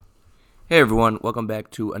Hey everyone, welcome back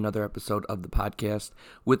to another episode of the podcast.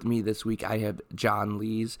 With me this week I have John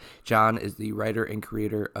Lees. John is the writer and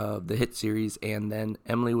creator of the hit series And Then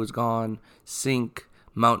Emily Was Gone, Sync,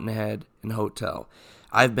 Mountainhead, and Hotel.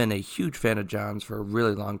 I've been a huge fan of John's for a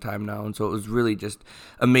really long time now, and so it was really just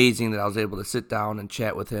amazing that I was able to sit down and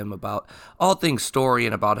chat with him about all things story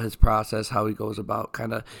and about his process, how he goes about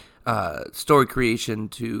kind of story creation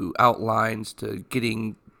to outlines to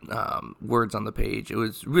getting words on the page. It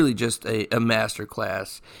was really just a master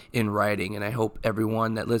class in writing, and I hope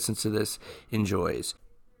everyone that listens to this enjoys.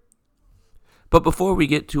 But before we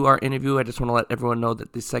get to our interview, I just want to let everyone know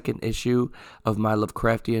that the second issue of my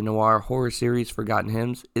Lovecraftian noir horror series, Forgotten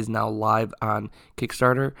Hymns, is now live on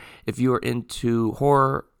Kickstarter. If you are into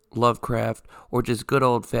horror, Lovecraft, or just good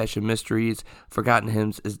old-fashioned mysteries, Forgotten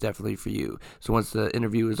Hymns is definitely for you. So once the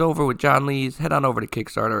interview is over with John Lees, head on over to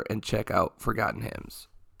Kickstarter and check out Forgotten Hymns.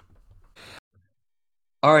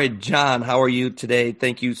 All right, John, how are you today?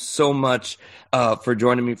 Thank you so much for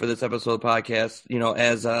joining me for this episode of the podcast. You know,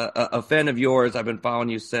 as a fan of yours, I've been following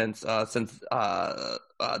you since Then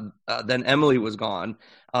Emily Was Gone,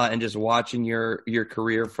 and just watching your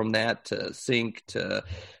career from that to Sync to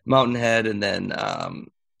Mountainhead and then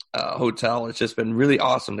Hotel. It's just been really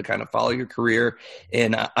awesome to kind of follow your career,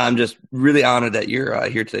 and I'm just really honored that you're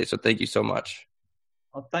here today. So thank you so much.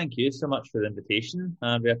 Well, thank you so much for the invitation.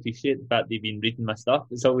 We appreciate the fact that you've been reading my stuff.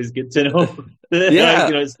 It's always good to know. Yeah.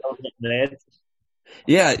 It's still getting read.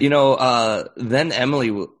 Yeah, Then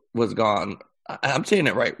Emily Was Gone. I'm saying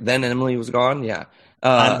it right. Then Emily Was Gone, yeah.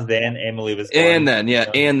 And then Emily Was Gone.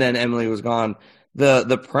 And then Emily Was Gone.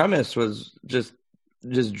 The premise was just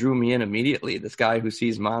drew me in immediately. This guy who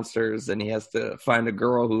sees monsters and he has to find a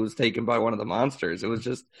girl who was taken by one of the monsters. It was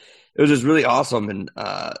just really awesome. And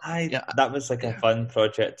that was a fun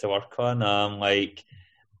project to work on.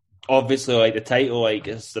 Obviously, the title,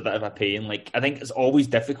 is a bit of a pain. I think it's always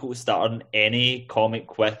difficult to start on any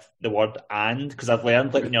comic with the word "and," because I've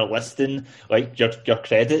learned, when you're listing, your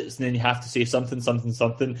credits, and then you have to say something,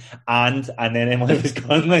 and then Emily Was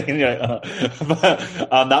Gone, and you're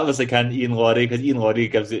but that was Ian Laurie, because Ian Laurie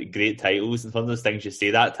gives it great titles, and some of those things you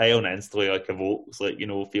say that title and instantly evokes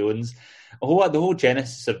feelings. The whole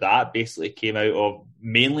genesis of that basically came out of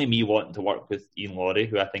mainly me wanting to work with Ian Laurie,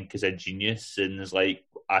 who I think is a genius and is a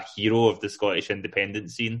hero of the Scottish independent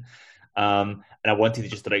scene. And I wanted to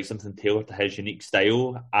just write something tailored to his unique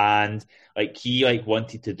style. And he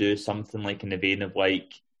wanted to do something in the vein of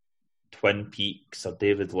Twin Peaks or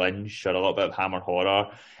David Lynch or a little bit of Hammer horror.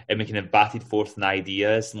 And we kind of batted forth in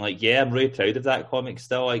ideas. And I'm really proud of that comic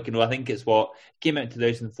still. I think it's what came out in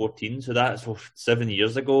 2014. So that's 7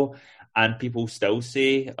 years ago. And people still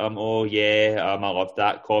say, I love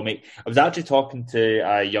that comic. I was actually talking to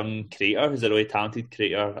a young creator who's a really talented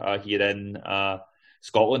creator here in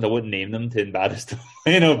Scotland. I wouldn't name them to embarrass them,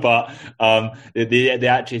 but they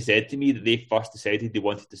actually said to me that they first decided they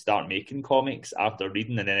wanted to start making comics after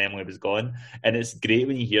reading And Then Emily Was Gone. And it's great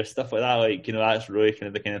when you hear stuff like that. That's really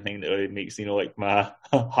the kind of thing that really makes, my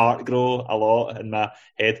heart grow a lot and my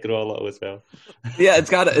head grow a little as well. Yeah, it's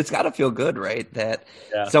gotta feel good, right? That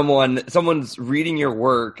someone's reading your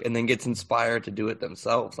work and then gets inspired to do it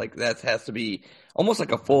themselves. That has to be almost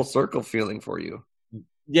like a full circle feeling for you.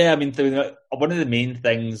 Yeah, one of the main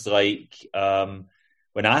things,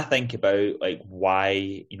 when I think about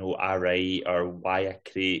why I write or why I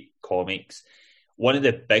create comics, one of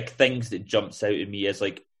the big things that jumps out at me is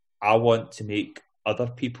I want to make other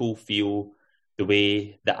people feel the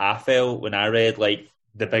way that I felt when I read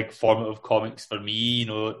the big formative comics for me.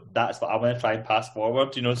 That's what I want to try and pass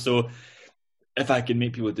forward. So if I can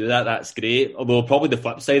make people do that, that's great. Although probably the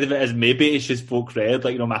flip side of it is maybe it's just folk read,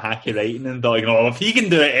 my hacky writing and thought, if he can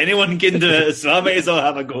do it, anyone can do it. So I might as well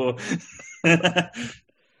have a go.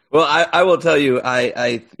 Well, I will tell you,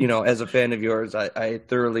 I as a fan of yours, I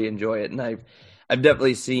thoroughly enjoy it, and I've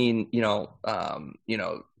definitely seen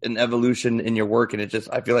an evolution in your work, and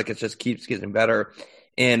I feel like it just keeps getting better.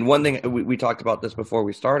 And one thing we talked about this before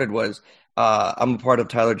we started was I'm a part of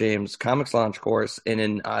Tyler James' comics launch course, and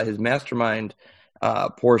in his mastermind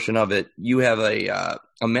portion of it, you have a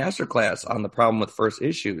masterclass on the problem with first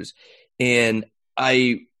issues, and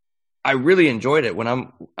I really enjoyed it.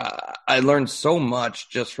 I learned so much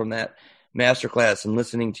just from that masterclass and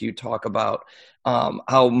listening to you talk about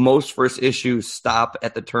how most first issues stop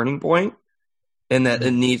at the turning point. And that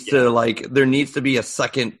it needs to there needs to be a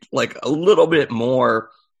second, a little bit more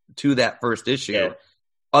to that first issue. Yeah.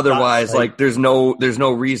 Otherwise, there's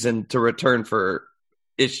no reason to return for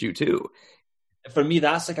issue 2. For me,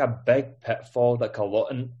 that's a big pitfall, a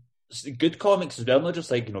lot. And good comics as well, not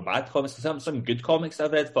just like, bad comics. Some good comics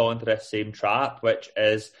I've read fall into this same trap, which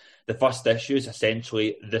is the first issue is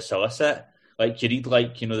essentially the solicit. Like you read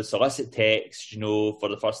the solicit text, for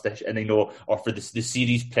the first issue, and or for the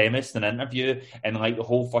series premise in an interview, and like the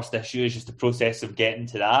whole first issue is just the process of getting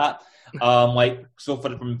to that. So for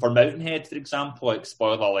Mountainhead, for example, like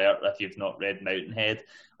spoiler alert if you've not read Mountainhead,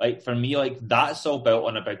 like for me, like that's all built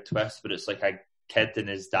on a big twist, but it's like a kid and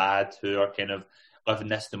his dad who are kind of living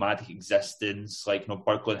this nomadic existence, like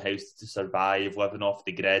burgling houses to survive, living off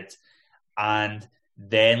the grid, and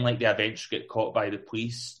then like they eventually get caught by the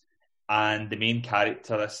police. And the main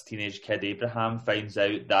character, this teenage kid, Abraham, finds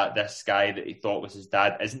out that this guy that he thought was his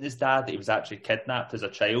dad isn't his dad, that he was actually kidnapped as a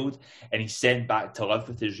child, and he's sent back to live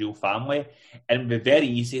with his real family. And it would be very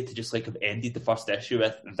easy to just like have ended the first issue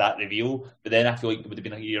with that reveal, but then I feel like it would have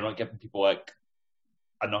been like, you're not giving people like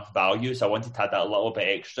enough value, so I wanted to add that a little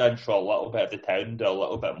bit extra and show a little bit of the town, do a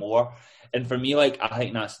little bit more. And for me, like, I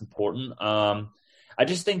think that's important. I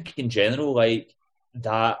just think in general, like,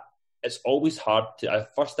 that it's always hard to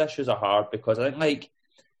first issues are hard because I think like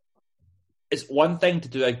it's one thing to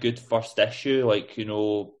do a good first issue, like,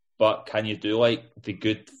 but can you do like the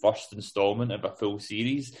good first installment of a full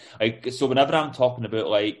series? Like, so whenever I'm talking about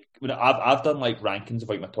like when I've done like rankings of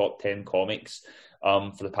like my top 10 comics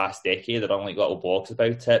for the past decade, I've done like little blogs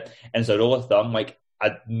about it, and as a rule of thumb, like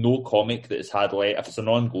no comic that has had like, if it's an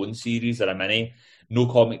ongoing series or a mini, no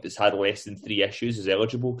comic that's had less than 3 issues is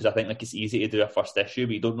eligible, because I think like it's easy to do a first issue,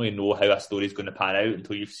 but you don't really know how a story is going to pan out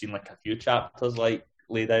until you've seen like a few chapters like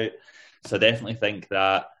laid out. So I definitely think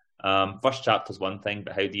that first chapter is one thing,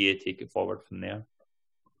 but how do you take it forward from there?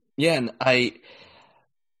 Yeah, and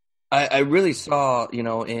I really saw,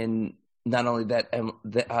 in not only that,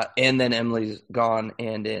 and then Emily's Gone,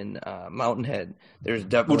 and in Mountainhead, there's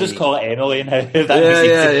definitely. We'll just call it Emily now.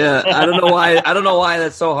 Yeah. I don't know why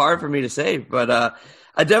that's so hard for me to say, but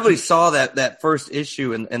I definitely saw that first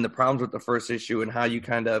issue and the problems with the first issue and how you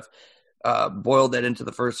kind of boiled that into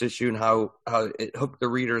the first issue and how it hooked the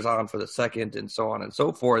readers on for the second and so on and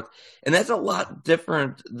so forth. And that's a lot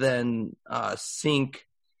different than Sink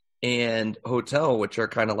and Hotel, which are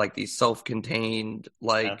kind of like these self-contained,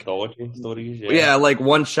 like anthology stories. Yeah, like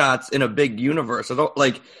one shots in a big universe. I don't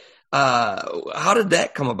like. How did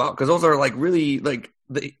that come about? Because those are like really like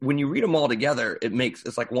when you read them all together,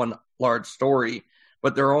 it's like one large story,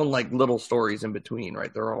 but their own like little stories in between,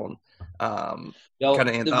 right? Their own kind of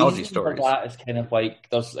anthology stories. For that is kind of like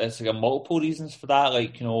it's like a multiple reasons for that.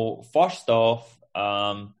 Like, first off,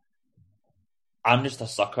 I'm just a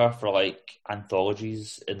sucker for like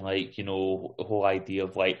anthologies and like, the whole idea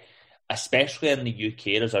of like, especially in the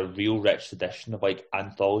UK, there's a real rich tradition of like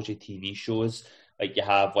anthology TV shows. Like you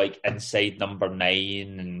have like Inside Number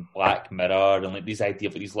 9 and Black Mirror and like these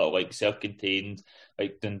ideas of these little like self-contained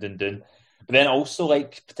like dun dun dun. But then also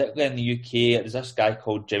like particularly in the UK, there's this guy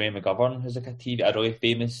called Jimmy McGovern who's like a really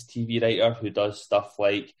famous TV writer who does stuff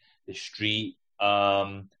like The Street,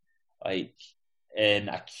 like in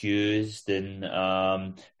Accused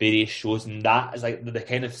and various shows, and that is like the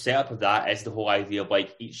kind of setup of that is the whole idea of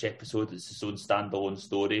like each episode is its own standalone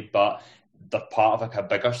story, but they're part of like a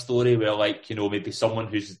bigger story where like maybe someone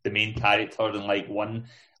who's the main character in like one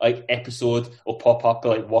like episode will pop up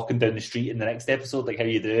like walking down the street in the next episode, like how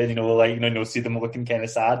you doing, see them looking kind of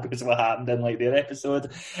sad because of what happened in like their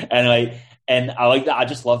episode, and I like that. I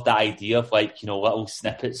just love that idea of like little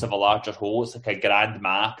snippets of a larger whole. It's like a grand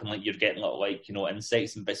map, and like you're getting little like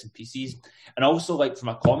insights and bits and pieces. And also like from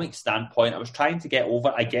a comic standpoint, I was trying to get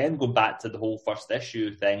over, again going back to the whole first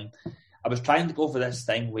issue thing, I was trying to go for this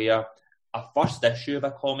thing where a first issue of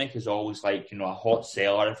a comic is always like, a hot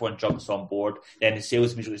seller, everyone jumps on board, then the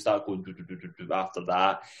sales immediately start going after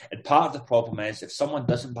that. And part of the problem is if someone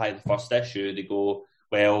doesn't buy the first issue, they go,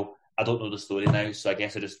 well, I don't know the story now, so I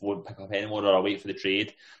guess I just won't pick up anymore, or I'll wait for the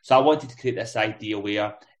trade. So I wanted to create this idea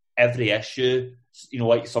where every issue,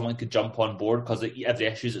 like someone could jump on board because every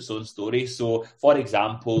issue is its own story. So, for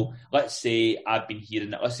example, let's say I'm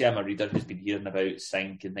a reader who's been hearing about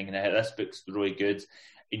Sink and thinking, hey, this book's really good,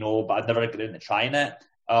 but I'd never got into trying it.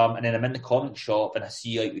 And then I'm in the comic shop and I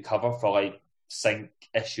see like the cover for like Sink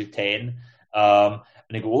issue 10.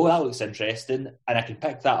 And I go, oh, that looks interesting. And I can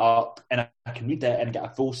pick that up and I can read it and get a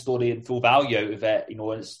full story and full value out of it. And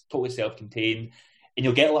it's totally self-contained. And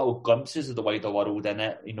you'll get little glimpses of the wider world in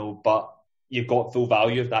it, but you've got full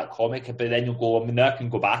value of that comic, but then you'll go, I mean, now I can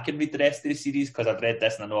go back and read the rest of the series because I've read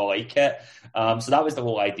this and I know I like it. So that was the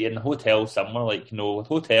whole idea. In the Hotel, similar, like, with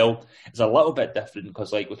Hotel, it's a little bit different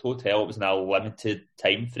because, like, with Hotel, it was in a limited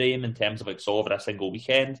time frame in terms of, like, so over a single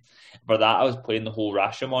weekend. For that, I was playing the whole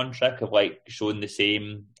Rashomon trick of, like, showing the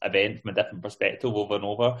same event from a different perspective over and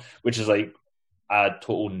over, which is, like, a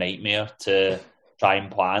total nightmare to try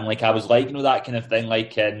and plan. Like, I was like, that kind of thing,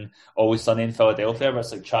 like in Always Sunny in Philadelphia, where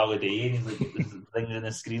it's like Charlie Day and he's like things in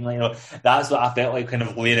the screen, like, that's what I felt like, kind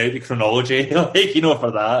of laying out the chronology, like,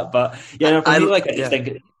 for that. But yeah, for me, like, I just think,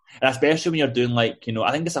 and especially when you're doing, like,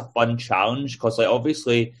 I think it's a fun challenge because, like,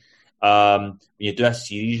 obviously, when you do a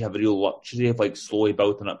series, you have a real luxury of, like, slowly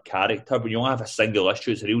building up character. But you only have a single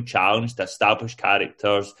issue, it's a real challenge to establish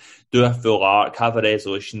characters, do a full arc, have a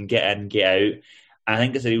resolution, get in, get out. I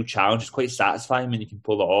think it's a real challenge. It's quite satisfying when you can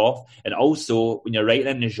pull it off. And also, when you're writing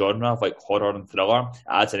in the genre of, like, horror and thriller, it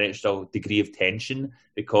adds an extra degree of tension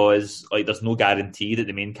because, like, there's no guarantee that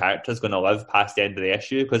the main character is going to live past the end of the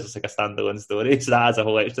issue because it's like a standalone story. So that adds a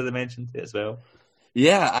whole extra dimension to it as well.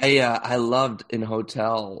 Yeah, I loved in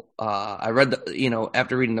Hotel. I read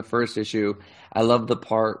after reading the first issue, I loved the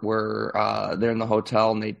part where they're in the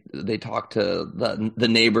hotel and they talk to the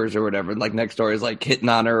neighbors or whatever. Like, next door is, like, hitting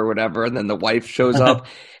on her or whatever, and then the wife shows up,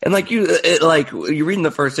 and, like, you're reading the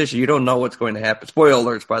first issue, you don't know what's going to happen. Spoiler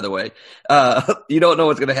alerts, by the way. You don't know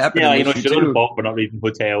what's going to happen. Yeah, your own fault for not reading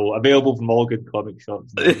Hotel. Available from all good comic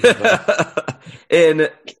shops. And.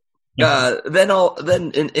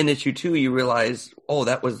 Then in issue 2 you realize,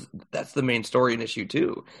 that's the main story in issue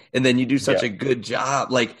 2, and then you do such a good job.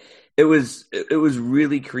 Like, it was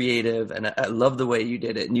really creative, and I love the way you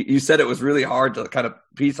did it. And you said it was really hard to kind of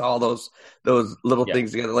piece all those little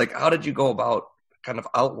things together. Like, how did you go about kind of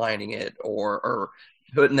outlining it or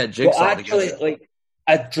putting that jigsaw together? Like,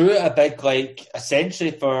 I drew a big, like,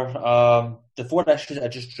 essentially for the 4 issues, I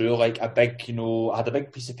just drew, like, a big, I had a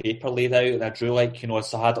big piece of paper laid out, and I drew, like,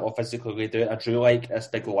 so I had it all physically laid out. I drew, like, this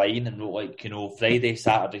big line and wrote, like, Friday,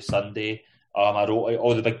 Saturday, Sunday. I wrote, like,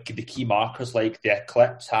 all the key markers, like the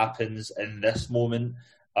eclipse happens in this moment,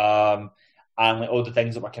 and, like, all the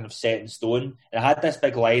things that were kind of set in stone. And I had this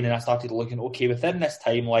big line, and I started looking, okay, within this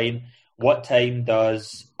timeline, what time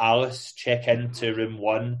does Alice check into room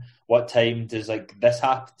 1? What time does, like, this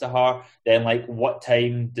happen to her? Then, like, what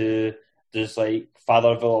time does, like,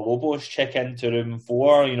 Father Villalobos check into room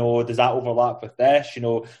 4? Does that overlap with this?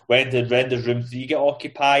 When does room 3 get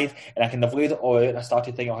occupied? And I kind of laid it all out, and I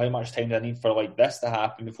started thinking, how much time do I need for, like, this to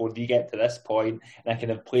happen before we get to this point? And I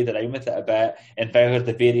kind of played around with it a bit and figured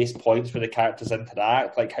the various points where the characters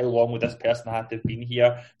interact, like, how long would this person have to have been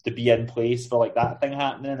here to be in place for, like, that thing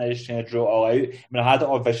happening? I just kind of drew it all out. I mean, I had it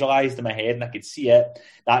all visualised in my head and I could see it.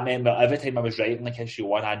 That meant that every time I was writing, like, issue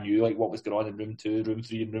 1, I knew, like, what was going on in room 2, room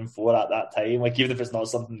 3, and room 4 at that time. Like, even if it's not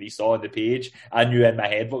something that you saw on the page, I knew in my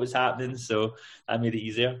head what was happening, so that made it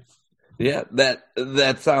easier. Yeah,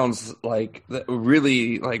 that sounds like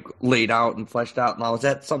really, like, laid out and fleshed out. Now, is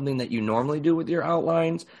that something that you normally do with your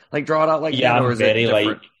outlines, like, draw it out like that, or is it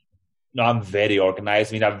different? No, I'm very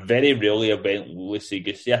organised. I mean, I very rarely went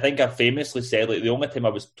loosey-goosey. I think I famously said, like, the only time I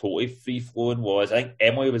was totally free-flowing was, I think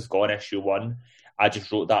Emily was gone issue 1. I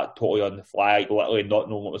just wrote that totally on the fly, like, literally not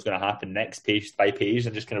knowing what was going to happen next page by page,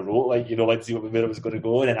 and just kind of wrote, like, to see where it was going to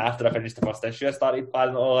go. And then after I finished the first issue, I started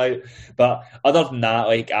planning it all out. But other than that,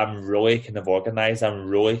 like, I'm really kind of organised. I'm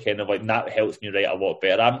really kind of, like, that helps me write a lot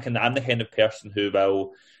better. I'm the kind of person who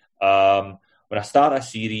will, when I start a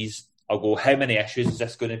series, I'll go, how many issues is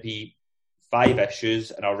this going to be? 5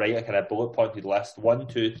 issues, and I'll write a kind of bullet pointed list, 1,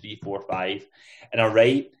 2, 3, 4, 5, and I'll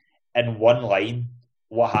write in one line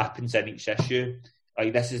what happens in each issue.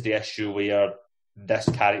 Like, this is the issue where this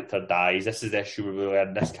character dies. This is the issue where we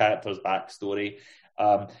learn this character's backstory.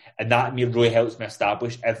 And that really helps me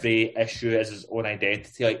establish every issue as its own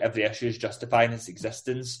identity. Like, every issue is justifying its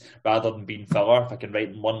existence rather than being filler. If I can write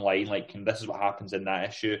in one line, like, this is what happens in that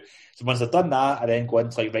issue. So once I've done that, I then go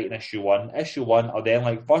into, like, writing issue 1. Issue 1, I'll then,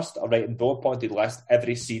 like, first I'll write in bullet pointed list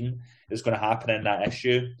every scene that's going to happen in that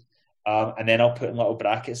issue. And then I'll put in little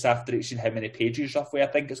brackets after each scene how many pages roughly I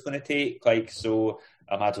think it's going to take. Like, so,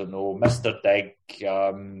 I don't know, Mr. Dig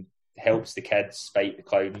helps the kids fight the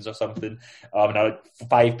clowns or something. Now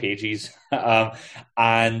 5 pages.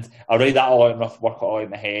 And I'll write that all out and work it all in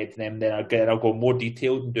my head. And then I'll go more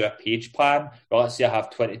detailed and do a page plan. Well, let's say I have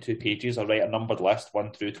 22 pages. I'll write a numbered list,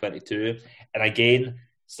 1 through 22. And again,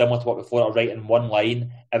 similar to what before, I'll write in one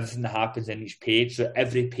line everything that happens in each page. So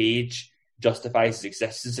every page justifies its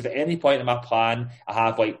existence. If at any point in my plan I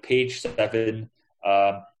have, like, page 7,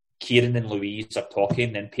 Kieran and Louise are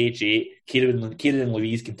talking, then page 8, Kieran and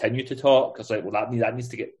Louise continue to talk. I was like, well, that needs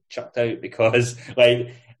to get chucked out, because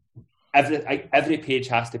like every page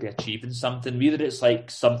has to be achieving something, whether it's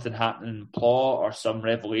like something happening in plot or some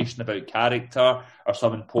revelation about character or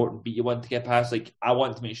some important beat you want to get past. Like, I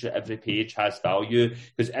want to make sure every page has value,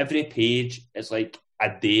 because every page is like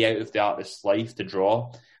a day out of the artist's life to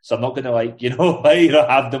draw. So I'm not going to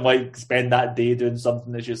have them like spend that day doing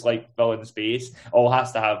something that's just like filling space. All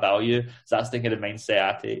has to have value. So that's the kind of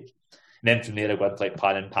mindset I take. And then from there I go into like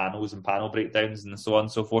planning panels and panel breakdowns and so on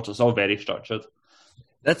and so forth. So it's all very structured.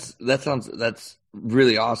 That's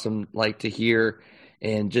really awesome, like, to hear,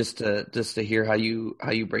 and just to hear how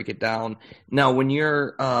you break it down. Now, when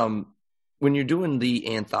you're doing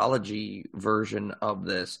the anthology version of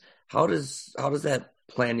this, how does that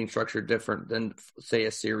planning structure different than, say,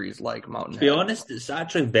 a series like Mountainhead? To be honest, it's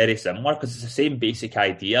actually very similar, because it's the same basic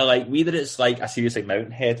idea. Like, whether it's like a series like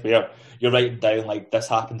Mountainhead where you're writing down like this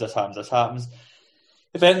happens.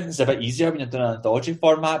 If anything, it's a bit easier when you're doing an anthology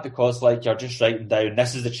format, because like you're just writing down,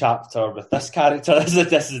 this is the chapter with this character,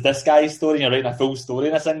 this is this guy's story, and you're writing a full story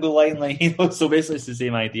in a single line, like, so basically it's the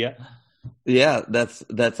same idea. Yeah, that's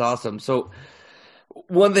awesome. So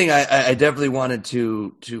one thing I definitely wanted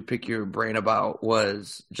to pick your brain about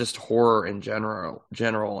was just horror in general,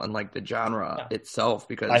 and like the genre itself,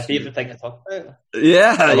 because my favorite thing to talk about.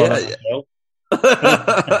 Yeah.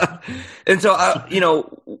 And so,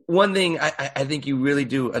 one thing I think you really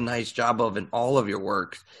do a nice job of in all of your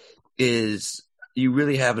work is you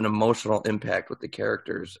really have an emotional impact with the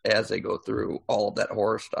characters as they go through all of that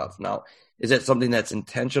horror stuff. Now, is that something that's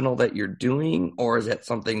intentional that you're doing, or is that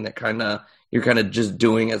something that you're kind of just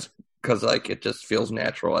doing as because like it just feels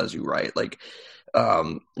natural as you write? Go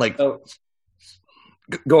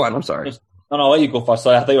on. I'm sorry. No, I'll let you go first.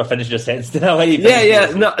 Sorry, I thought you were finishing your sentence. I'll let you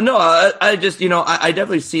finish. No. I just, I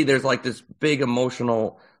definitely see there's like this big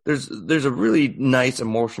emotional. There's a really nice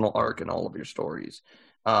emotional arc in all of your stories,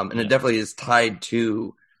 and it definitely is tied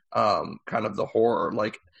to kind of the horror.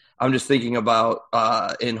 Like, I'm just thinking about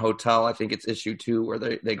in Hotel, I think it's issue 2 where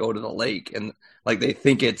they go to the lake and like they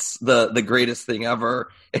think it's the greatest thing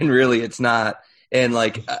ever, and really it's not. And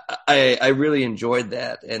like I really enjoyed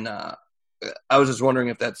that, and I was just wondering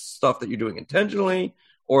if that's stuff that you're doing intentionally,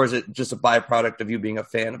 or is it just a byproduct of you being a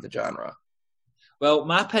fan of the genre? Well,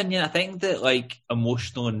 my opinion, I think that like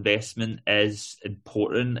emotional investment is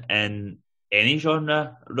important in any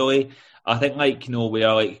genre, really. I think like,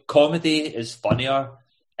 where like comedy is funnier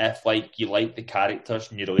if like you like the characters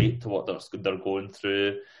and you relate to what they're going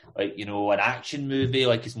through. Like, an action movie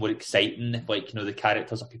like is more exciting if like, the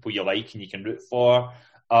characters are people you like and you can root for.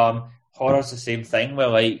 Horror's the same thing, where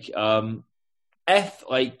like if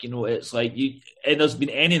like, it's like and there's been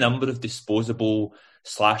any number of disposable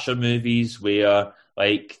slasher movies where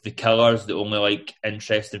like the killer's the only like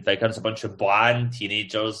interesting figure. It's a bunch of bland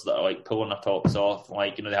teenagers that are like pulling their tops off, and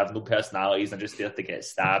like, they have no personalities and just there to get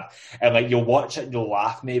stabbed. And like you'll watch it and you'll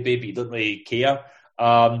laugh maybe, but you don't really care.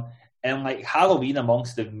 And like Halloween,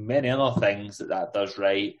 amongst the many other things that does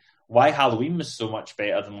right, why Halloween was so much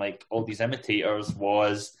better than like all these imitators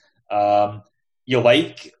was you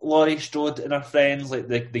like Laurie Strode and her friends, like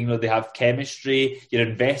they have chemistry. You're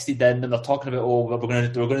invested in them. They're talking about, we're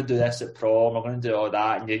going to do this at prom. We're going to do all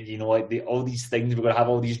that, and all these things. We're going to have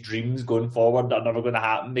all these dreams going forward that are never going to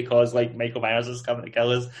happen because like Michael Myers is coming to kill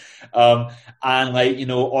us. And like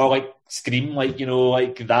or like Scream, like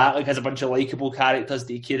like that, like has a bunch of likable characters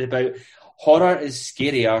that you care about. Horror is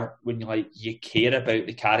scarier when you care about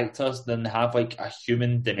the characters than they have like a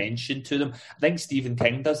human dimension to them. I think Stephen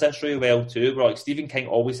King does this really well too, where like Stephen King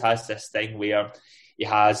always has this thing where he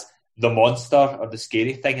has the monster or the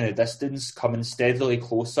scary thing in the distance coming steadily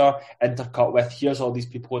closer, intercut with here's all these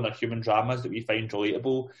people in their human dramas that we find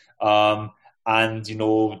relatable. And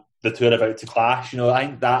the two are about to clash. I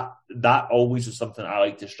think that always is something I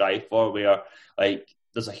like to strive for, where like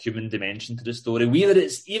there's a human dimension to the story.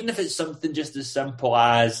 Even if it's something just as simple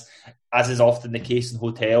as is often the case in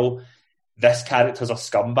Hotel, this character's a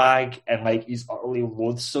scumbag and like he's utterly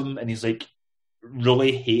loathsome and he's like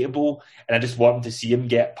really hateable, and I just want him to see him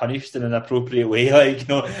get punished in an appropriate way. Like,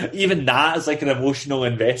 even that is like an emotional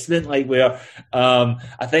investment. Like, where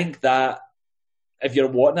I think that if you're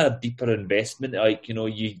wanting a deeper investment, like,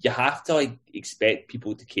 you have to like expect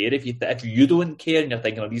people to care. If you don't care and you're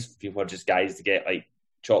thinking, these people are just guys to get like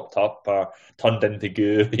chopped up or turned into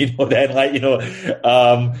goo, then like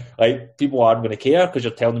people aren't going to care because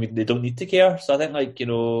you're telling them they don't need to care. So I think like,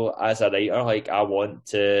 as a writer, like I want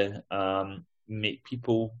to make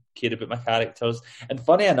people care about my characters. And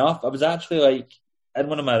funny enough, I was actually like in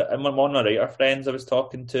one of my writer friends I was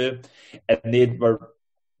talking to, and they were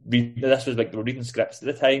this was like they were reading scripts at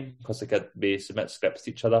the time because we submit scripts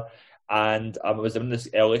to each other, and I was doing this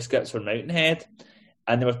early scripts for Mountainhead,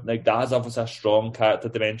 and they were like that has obviously a strong character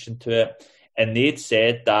dimension to it, and they'd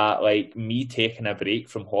said that like me taking a break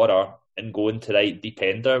from horror and going to write Deep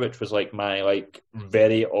Ender, which was like my like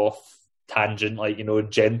very off tangent, like, you know,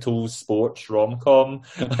 gentle sports rom-com,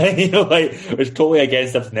 you know, like it was totally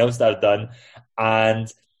against everything else that I'd done,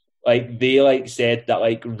 and like they like said that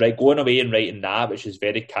like going away and writing that, which is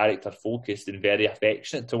very character focused and very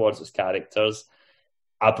affectionate towards its characters,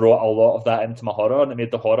 I brought a lot of that into my horror, and it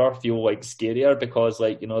made the horror feel like scarier because,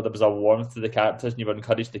 like, you know, there was a warmth to the characters and you were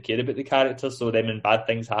encouraged to care about the characters, so then when bad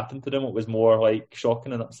things happened to them it was more like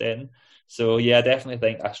shocking and upsetting. So yeah, I definitely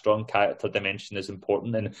think a strong character dimension is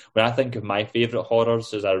important, and when I think of my favourite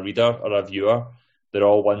horrors as a reader or a viewer, they're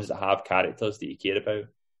all ones that have characters that you care about.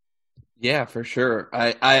 Yeah, for sure.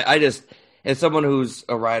 I just, as someone who's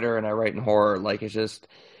a writer and I write in horror, like it's just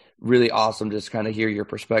really awesome just kind of hear your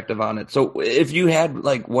perspective on it. So if you had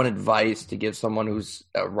like one advice to give someone who's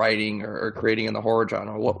writing or creating in the horror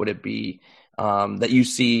genre, what would it be that you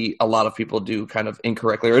see a lot of people do kind of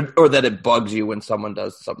incorrectly, or that it bugs you when someone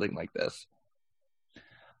does something like this?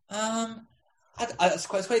 It's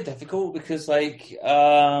quite difficult because like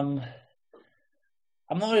I'm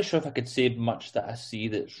not really sure if I could say much that I see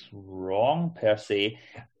that's wrong per se.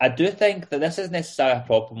 I do think that this isn't necessarily a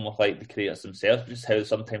problem with like the creators themselves, but just how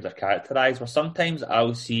sometimes they're characterized. Where sometimes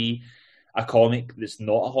I'll see a comic that's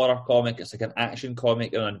not a horror comic, it's like an action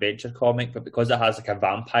comic or an adventure comic, but because it has like a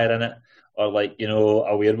vampire in it or like, you know,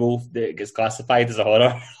 a werewolf, that gets classified as a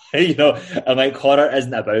horror. You know, and like horror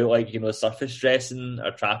isn't about like, you know, surface dressing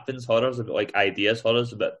or trappings. Horror's about like ideas.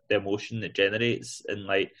 Horror's about the emotion it generates, and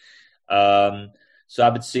like so I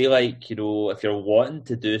would say, like, you know, if you're wanting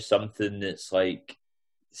to do something that's like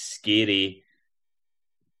scary.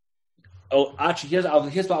 Oh, actually,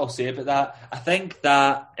 here's what I'll say about that. I think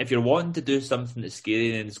that if you're wanting to do something that's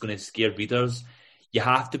scary and it's going to scare readers, you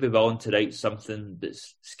have to be willing to write something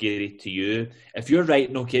that's scary to you. If you're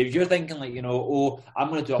writing, okay, if you're thinking like, you know, oh, I'm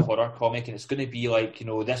going to do a horror comic and it's going to be like, you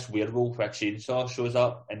know, this werewolf with a chainsaw shows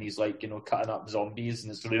up and he's like, you know, cutting up zombies,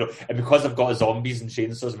 and it's really, you know, and because I've got zombies and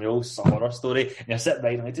chainsaws, and it's a horror story, and you're sitting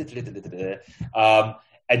writing like,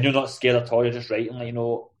 and you're not scared at all, you're just writing like, you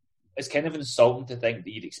know, it's kind of insulting to think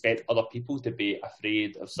that you'd expect other people to be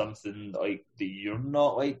afraid of something like that you're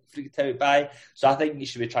not like freaked out by. So I think you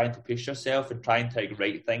should be trying to push yourself and trying to like,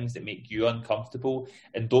 write things that make you uncomfortable,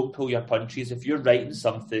 and don't pull your punches. If you're writing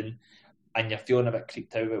something and you're feeling a bit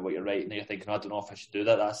creeped out about what you're writing and you're thinking, I don't know if I should do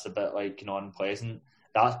that, that's a bit like, you know, unpleasant.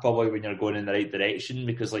 That's probably when you're going in the right direction,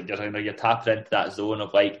 because like you're, you know, you're tapping into that zone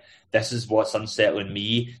of like, this is what's unsettling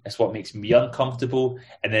me, this is what makes me uncomfortable,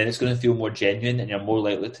 and then it's going to feel more genuine and you're more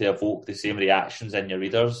likely to evoke the same reactions in your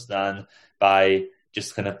readers than by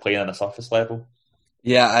just kind of playing on a surface level.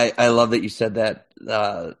 Yeah, I love that you said that.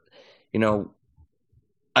 You know,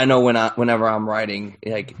 I know whenever I'm writing,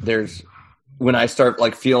 like when I start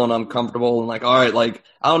like feeling uncomfortable and like, all right, like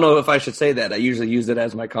I don't know if I should say that. I usually use it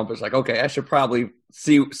as my compass. Like, okay, I should probably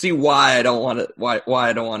see why I don't want to why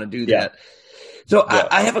I don't want to do that. So yeah.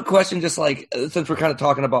 I have a question, just like since we're kind of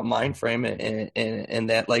talking about Mindframe and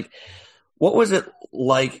that, like, what was it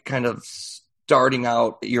like kind of starting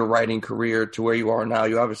out your writing career to where you are now?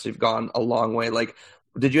 You obviously have gone a long way. Like,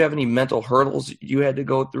 did you have any mental hurdles you had to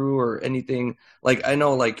go through or anything? Like, I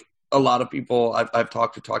know like a lot of people I've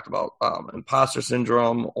talked about imposter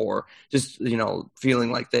syndrome, or just, you know,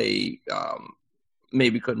 feeling like they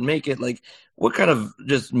maybe couldn't make it. Like, what kind of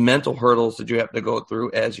just mental hurdles did you have to go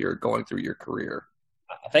through as you're going through your career?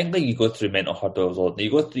 I think that you go through mental hurdles.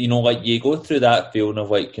 You go through, you know, like you go through that feeling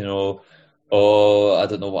of like, you know, oh, I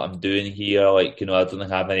don't know what I'm doing here. Like, you know, I don't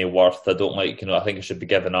have any worth. I don't like, you know, I think I should be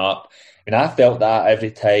giving up. I mean, I felt that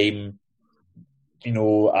every time, you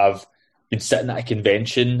know, I've been sitting at a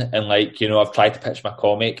convention and like, you know, I've tried to pitch my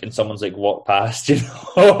comic and someone's like walked past, you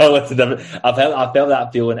know. I've felt that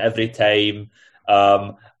feeling every time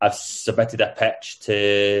I've submitted a pitch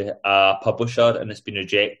to a publisher and it's been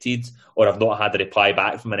rejected, or I've not had a reply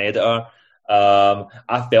back from an editor.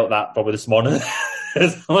 I felt that probably this morning. You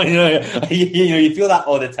feel that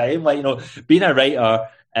all the time. Like, you know, being a writer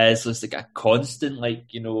is just like a constant,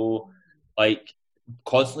 like, you know, like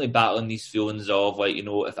constantly battling these feelings of like, you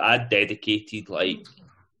know, if I dedicated like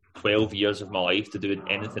 12 years of my life to do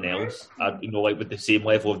anything else, like with the same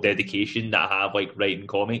level of dedication that I have like writing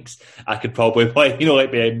comics, I could probably like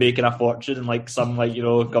be making a fortune in like some like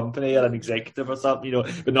company or an executive or something,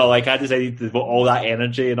 but no, like I decided to devote all that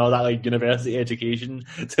energy and all that like university education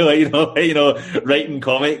to like writing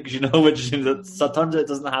comics, which so it turns out it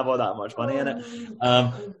doesn't have all that much money in it,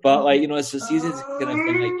 but like it's just easy to kind of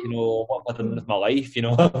think like what have I done with my life,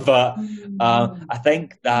 but I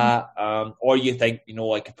think that or you think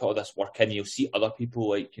like I put all this work in, you'll see other people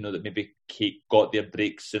like that maybe got their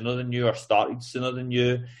break sooner than you or started sooner than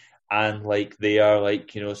you, and like they are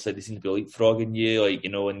like so they seem to be leapfrogging you, like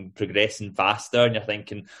and progressing faster, and you're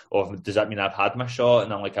thinking, oh, does that mean I've had my shot?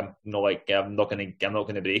 And I'm like, I'm not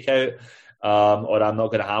gonna break out, or I'm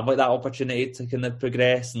not gonna have like that opportunity to kind of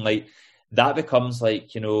progress, and like that becomes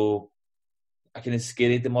like a kind of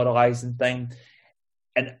scary, demoralizing thing.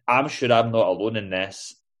 And I'm sure I'm not alone in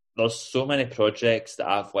this. There's so many projects that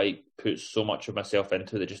I've like put so much of myself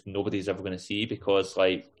into that just nobody's ever going to see because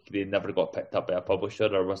like they never got picked up by a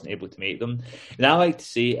publisher or wasn't able to make them. And I like to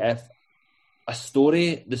say, if the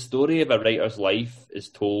story of a writer's life is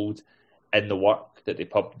told in the work that they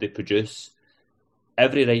produce,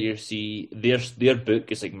 every writer you see, their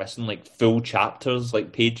book is like missing like full chapters,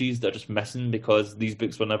 like pages that are just missing because these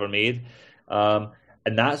books were never made.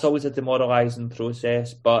 And that's always a demoralising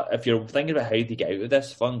process. But if you're thinking about how do you get out of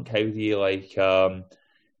this funk, how do you like,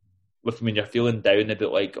 when you're feeling down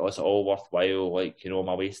about like, oh, it's all worthwhile, like, am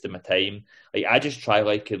I wasting my time? Like, I just try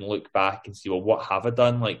like and look back and see, well, what have I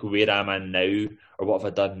done? Like, where am I now? Or what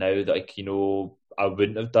have I done now that like, I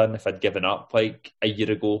wouldn't have done if I'd given up like a year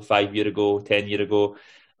ago, 5 years ago, 10 years ago.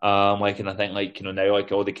 Like, and I think like, now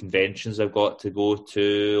like all the conventions I've got to go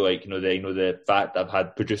to, like, the fact that I've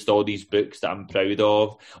had produced all these books that I'm proud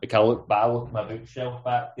of. Like I look at my bookshelf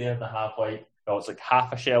back there and I have like, it's like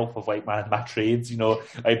half a shelf of like my trades,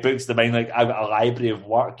 like books that mine, like I've got a library of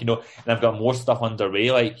work, and I've got more stuff underway.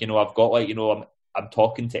 Like, I've got like, I'm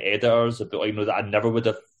talking to editors about like, that I never would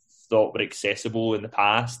have thought were accessible in the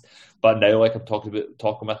past. But now like I'm talking with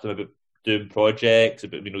them about doing projects,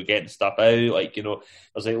 about getting stuff out, like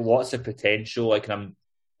there's like lots of potential, like and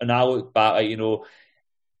I look back, like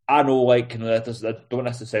I know like I don't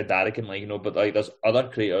necessarily sound arrogant, like but like there's other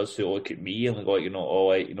creators who look at me and like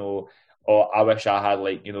oh I wish I had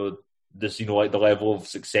like this like the level of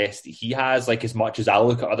success that he has, like as much as I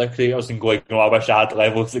look at other creators and go like I wish I had the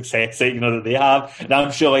level of success that they have. And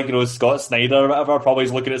I'm sure like Scott Snyder or whatever probably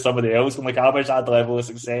is looking at somebody else and like I wish I had the level of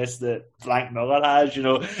success that Frank Miller has. I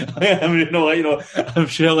mean, I'm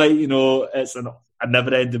sure like it's a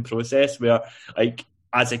never ending process where like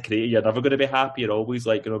as a creator you're never going to be happy. You're always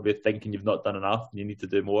like be thinking you've not done enough and you need to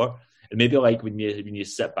do more. And maybe like when you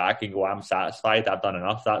sit back and go, I'm satisfied, I've done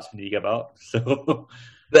enough, that's when you give up. So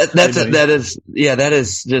that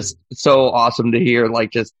is just so awesome to hear.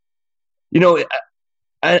 Like, just,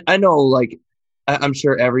 I know, like, I'm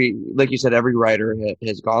sure like you said, every writer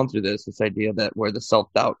has gone through this idea that where the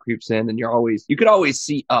self-doubt creeps in and you could always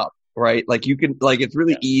see up, right? Like you can, like, it's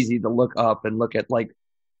really easy to look up and look at like,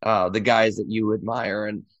 the guys that you admire.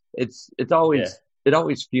 And it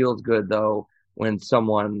always feels good though when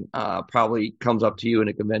someone, probably comes up to you in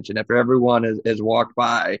a convention after everyone has walked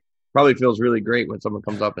by. Probably feels really great when someone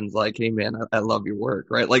comes up and is like, hey man, I love your work,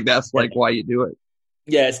 right? Like that's like why you do it.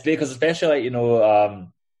 Yeah, it's great because especially like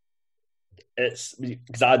it's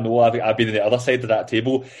because I know I've been on the other side of that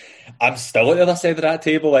table. I'm still at the other side of that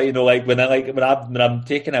table. Like when I'm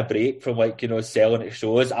taking a break from like selling at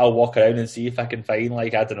shows, I'll walk around and see if I can find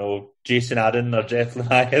like I don't know Jason Aaron or Jeff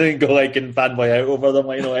Lemire and go like and fanboy out over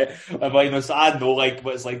them. So I know like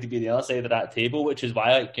what it's like to be on the other side of that table, which is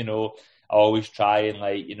why like I always try and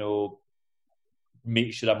like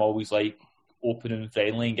make sure I'm always like open and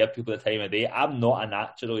friendly and give people the time of day. I'm not a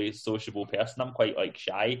naturally sociable person. I'm quite like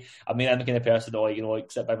shy. I mean, I'm the kind of person that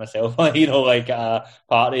like sit by myself, like at a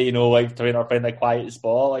party, like trying to find a quiet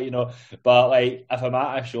spot, But like if I'm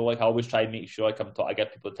at a show, like I always try and make sure like I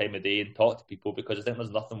give people the time of day and talk to people because I think there's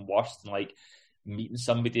nothing worse than like meeting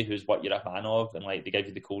somebody who's what you're a fan of and like they give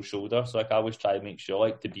you the cold shoulder. So like I always try to make sure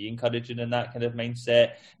like to be encouraging in that kind of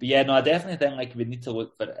mindset. But yeah, no, I definitely think like we need to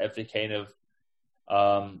look for every kind of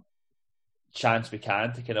chance we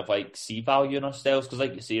can to kind of like see value in ourselves because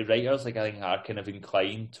like you say, writers like I think are kind of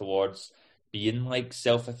inclined towards being like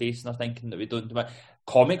self-effacing or thinking that we don't do it.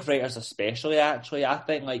 Comic writers especially, actually, I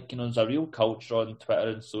think like there's a real culture on Twitter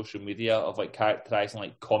and social media of like characterizing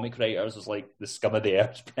like comic writers as like the scum of the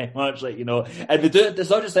earth, pretty much, like and we do it. It's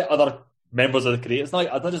not just like other members of the creative. It's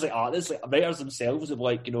not just like artists, like writers themselves are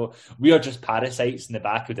like, we are just parasites in the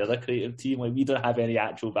back of the other creative team. Like, we don't have any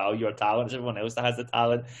actual value or talent. It's everyone else that has the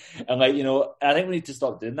talent. And like, I think we need to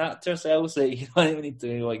stop doing that to ourselves. Like, I think we need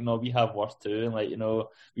to like, no, we have worth too. And like,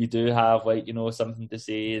 we do have like, something to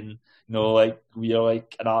say, and like we are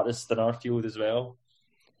like an artist in our field as well.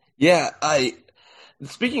 Yeah,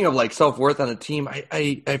 speaking of like self-worth on a team,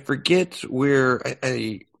 I forget where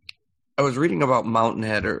I was reading about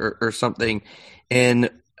Mountainhead or something,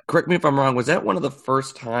 and correct me if I'm wrong, was that one of the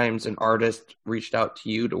first times an artist reached out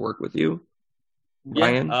to you to work with you,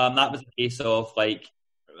 Ryan? Yeah, that was a case of like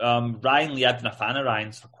Ryan Lee. I've been a fan of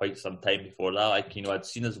Ryan's for quite some time before that. Like, I'd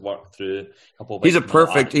seen his work through a couple of. He's a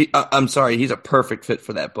perfect. I'm sorry, he's a perfect fit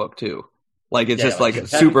for that book too. Like, it's just like a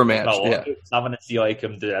super match. Yeah, I want to see like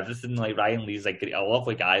him do everything. Like, Ryan Lee's like a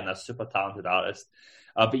lovely guy and a super talented artist.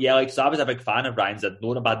 But yeah, like, so I was a big fan of Ryan's. I'd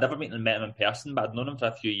known him, but I'd never met him in person, but I'd known him for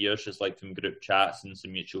a few years, just like from group chats and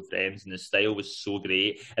some mutual friends, and his style was so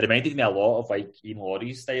great. It reminded me a lot of like Ian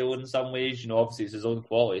Laurie's style in some ways. Obviously it's his own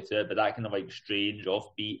quality to it, but that kind of like strange,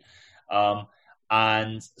 offbeat.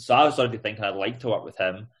 And so I was already thinking I'd like to work with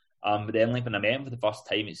him. But then, like, when I met him for the first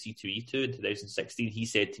time at C2E2 in 2016, he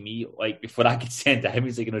said to me, like, before I could send to him,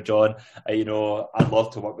 he's like, John, I'd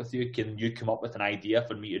love to work with you. Can you come up with an idea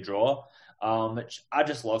for me to draw? Which I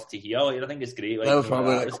just love to hear. Like, I think it's great. Like, that was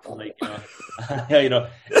probably and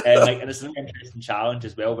it's an interesting challenge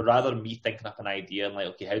as well. But rather than me thinking up an idea and like,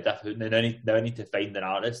 okay, now I need to find an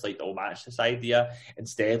artist like that will match this idea.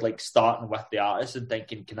 Instead, like, starting with the artist and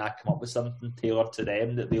thinking, can I come up with something tailored to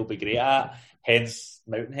them that they'll be great at? Hence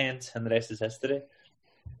Mountainhead, and the rest is history.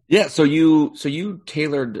 Yeah, so you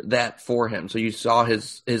tailored that for him. So you saw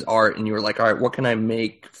his art and you were like, all right, what can I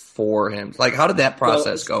make for him? Like, how did that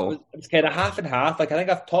process go? It was kind of half and half. Like, I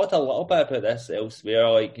think I've talked a little bit about this elsewhere,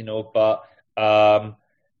 like, but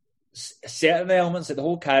certain elements, like the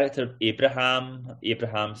whole character of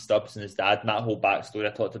Abraham Stubbs and his dad, and that whole backstory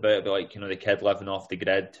I talked about like, the kid living off the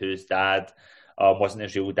grid whose dad wasn't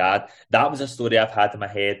his real dad. That was a story I've had in my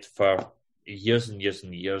head for years and years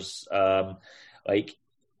and years.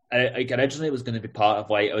 Originally it was going to be part of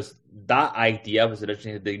that idea was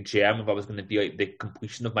originally the germ of I was going to be like the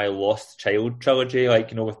completion of my Lost Child trilogy,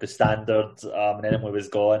 like, with the standard, and then Emily was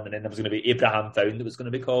gone, and then there was going to be Abraham Found, it was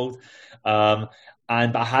going to be called. But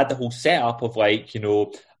I had the whole setup of like,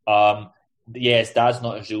 yes, dad's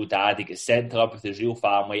not his real dad, he gets sent to live with his real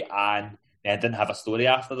family, and then I didn't have a story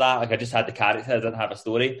after that. Like, I just had the character, I didn't have a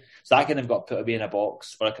story. So that kind of got put away in a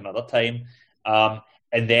box for like another time.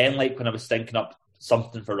 And then, like, when I was thinking up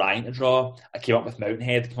something for Ryan to draw, I came up with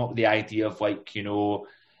Mountainhead, came up with the idea of like, the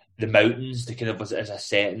mountains, the kind of as a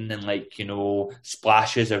setting, and like,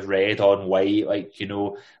 splashes of red on white, like,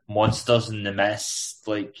 monsters in the mist,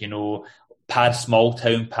 like, small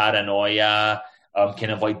town paranoia,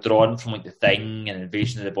 kind of like drawn from like The Thing and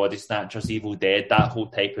Invasion of the Body Snatchers, Evil Dead, that whole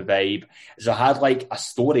type of vibe. So I had like a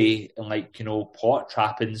story and like, plot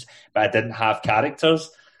trappings, but I didn't have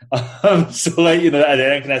characters. So like, and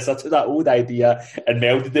then I kind of took that old idea and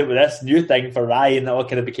melded it with this new thing for Ryan that all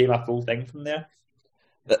kind of became a full thing from there.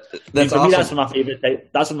 That's for awesome. me, that's one of my favorite type.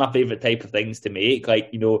 That's one of my favorite type of things to make.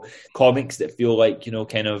 Like, comics that feel like,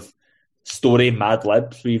 kind of story Mad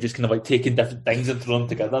Libs, where you've just kind of like taken different things and thrown them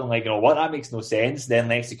together and like, what, that makes no sense. Then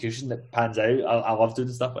the execution that pans out. I love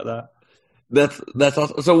doing stuff like that. That's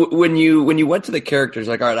awesome. So when you went to the characters,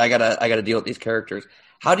 like, all right, I gotta deal with these characters.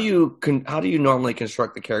 How do you normally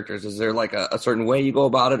construct the characters? Is there like a certain way you go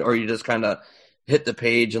about it, or you just kind of hit the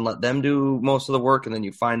page and let them do most of the work, and then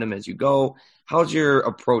you find them as you go? How's your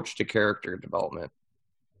approach to character development?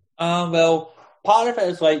 Well, part of it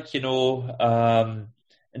is like,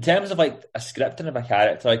 in terms of like a scripting of a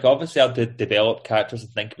character, like obviously I'll develop characters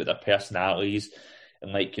and think about their personalities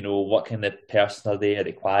and like, what kind of person are they? Are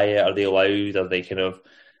they quiet? Are they loud? Are they kind of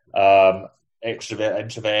extrovert,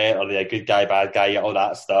 introvert? Are they a good guy, bad guy? All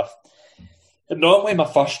that stuff. And normally my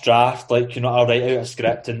first draft, like, I'll write out a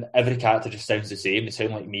script and every character just sounds the same. They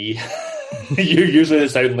sound like me. Usually they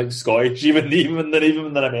sound like Scottish, even when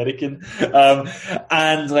they're American.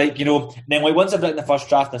 And like, then like once I've written the first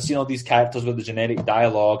draft and I've seen all these characters with the generic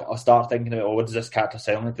dialogue, I'll start thinking about, what does this character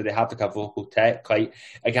sound like? Do they have like a vocal tech? Like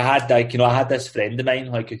I had I had this friend of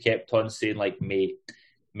mine like who kept on saying like, mate,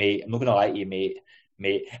 I'm not gonna lie to you, mate.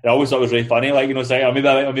 And I always thought it was really funny, like, so maybe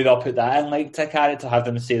I'll put that in like to a character, have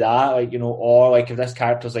them say that, like, or like if this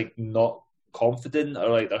character's like not confident or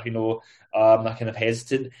like they're, they're kind of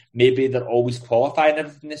hesitant, maybe they're always qualifying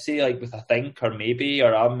everything they say, like with a think or maybe,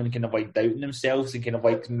 or I'm kind of like doubting themselves and kind of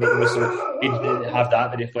like making them so have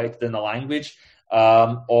that reflected in the language.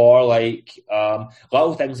 or like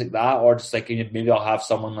little things like that, or just like maybe I'll have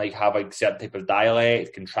someone like have like certain type of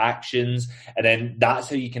dialect, contractions, and then that's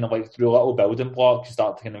how you kind of like through little building blocks you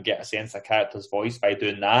start to kind of get a sense of a character's voice by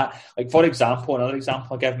doing that. Like for example, another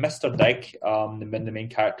example I give, Mr. Dig, the main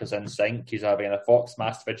character's in Sync. He's a Fox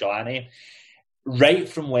masked vigilante. Right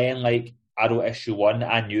from when like I wrote issue 1,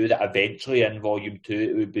 I knew that eventually in volume 2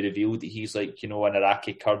 it would be revealed that he's like, an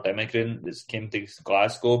Iraqi Kurd immigrant that's came to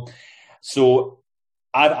Glasgow. So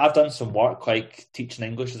I've done some work like teaching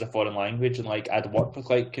English as a foreign language, and like I'd worked with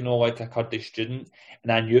like like a Kurdish student,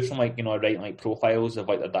 and I knew from like writing like profiles of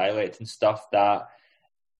like their dialect and stuff that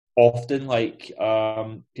often like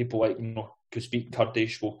people like who speak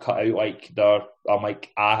Kurdish will cut out like their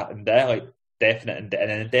like ah and there like definite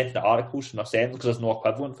and indefinite articles from their sentence because there's no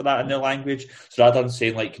equivalent for that in their language. So rather than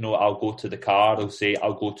saying like I'll go to the car, they'll say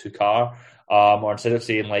I'll go to car, or instead of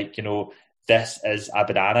saying like this is a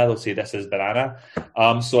banana, they'll say this is banana.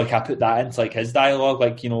 So like I put that into like his dialogue,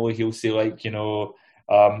 like he'll say like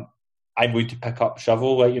I'm going to pick up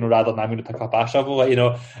shovel, like rather than I'm going to pick up a shovel, like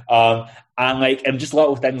and just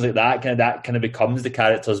little things like that kind of becomes the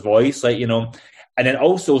character's voice, like and then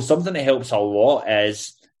also something that helps a lot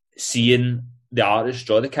is seeing the artist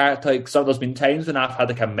draw the character. Like, so there's been times when I've had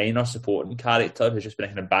like a minor supporting character who's just been a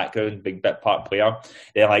kind of background, big bit part player.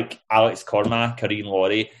 They're like Alex Cormack, Karine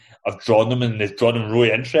Laurie. I've drawn them and they've drawn them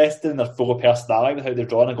really interesting. They're full of personality with how they're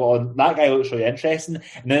drawn. I go on, that guy looks really interesting.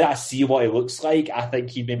 And now that I see what he looks like, I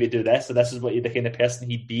think he'd maybe do this. So this is what the kind of person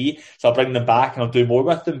he'd be. So I'll bring them back and I'll do more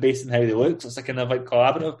with them based on how they look. So it's a kind of like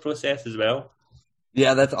collaborative process as well.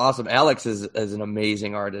 Yeah, that's awesome. Alex is an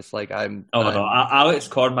amazing artist. Like Alex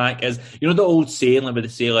Cormack is, the old saying like where they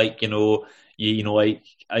say like, you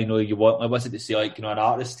want, like, what's it to say, like, an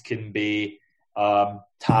artist can be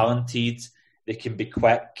talented, they can be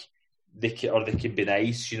quick, they can be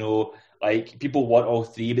nice, like people want all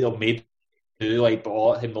three, but they'll maybe do like, but a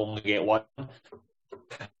lot of them only get one.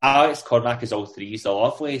 Alex Cormack is all three. He's the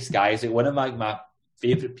loveliest guy. He's like one of my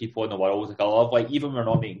favourite people in the world. Like I love, like even when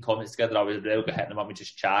we're not making comments together, I was really hitting him up and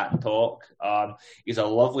just chat and talk. He's a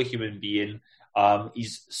lovely human being.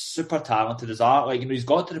 He's super talented as art. Like he's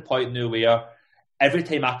got to the point now where every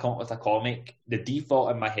time I come up with a comic, the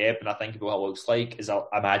default in my head when I think about what it looks like is I'll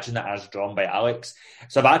imagine it as drawn by Alex.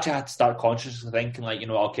 So I've actually had to start consciously thinking like,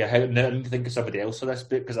 okay, how now I need to think of somebody else for this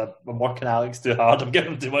book because I'm working Alex too hard. I'm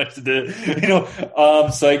giving him too much to do,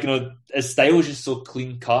 So like, his style is just so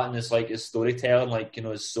clean cut and it's like his storytelling, like,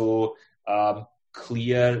 is so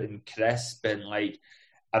clear and crisp and like,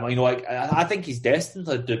 I think he's destined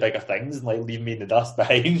to do bigger things and like leave me in the dust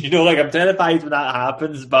behind. Like I'm terrified when that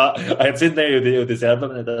happens, but I'm saying that he'll deserve it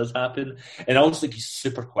when it does happen. And also, like he's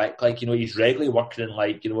super quick. Like he's regularly working in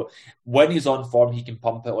like when he's on form, he can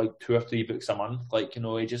pump out like 2 or 3 books a month. Like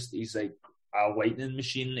he's like a lightning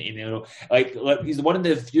machine. And, like he's one of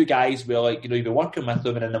the few guys where like you'll be working with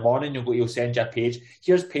him, and in the morning he'll send you a page.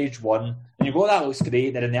 Here's page 1. And you go, that looks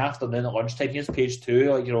great. Then in the afternoon at lunchtime, here's page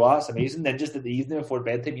 2. Like, that's amazing. Then just in the evening before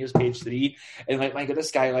bedtime, here's page 3. And like, my God, this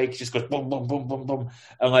guy like just goes boom, boom, boom, boom, boom.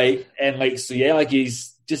 And so yeah, like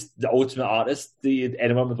he's just the ultimate artist that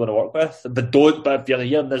anyone would want to work with. But if you're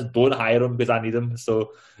hearing this, don't hire him because I need him.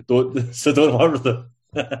 So don't work with him.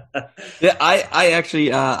 Yeah, I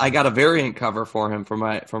actually I got a variant cover for him for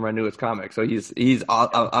my newest comic. So he's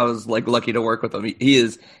I was like lucky to work with him. He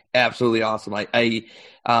is absolutely awesome.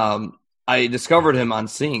 I discovered him on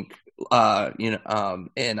Sync, and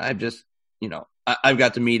I've just I've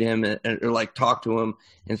got to meet him and like talk to him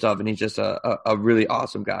and stuff, and he's just a really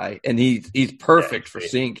awesome guy, and he's perfect for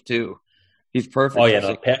Sync too. He's perfect. Oh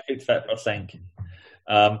yeah, perfect fit for Sync.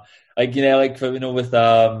 With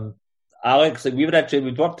Alex, like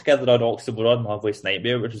we'd worked together on Oxymoron, Marvelous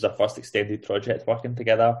Nightmare, which was our first extended project working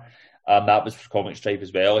together. That was for Comic Stripe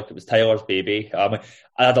as well. Like it was Tyler's baby. I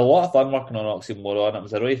had a lot of fun working on Oxymoron. It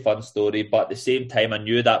was a really fun story, but at the same time, I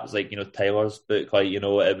knew that was like Tyler's book. Like it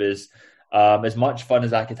was as much fun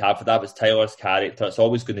as I could have for that. It was Tyler's character. It's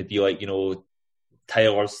always going to be like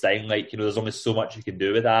Tyler's thing. Like there's only so much you can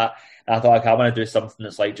do with that. And I thought, like, I want to do something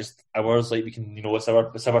that's like just ours. Like we can, it's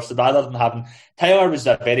our so rather than having Tyler was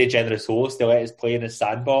a very generous host. They let us play in his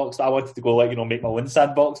sandbox. I wanted to go like make my own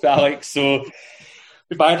sandbox with Alex. So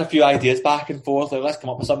we fired a few ideas back and forth. Like let's come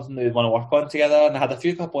up with something that we want to work on together. And I had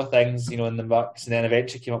a couple of things, in the mix, and then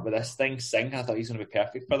eventually came up with this thing, Sing. I thought he's going to be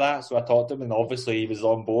perfect for that. So I talked to him, and obviously he was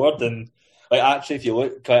on board. And Like actually, if you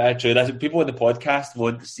look, actually, that's, people in the podcast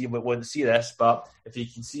won't see this, but if you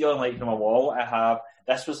can see on like my wall, I have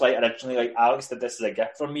this was like originally like Alex did this as a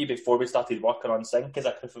gift from me before we started working on Sync as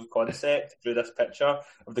a proof of concept. Drew this picture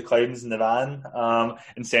of the clowns in the van,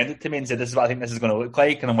 and sent it to me and said, "This is what I think this is going to look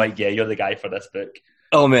like." And I'm like, "Yeah, you're the guy for this book."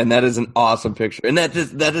 Oh man, that is an awesome picture, and that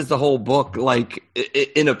is the whole book, like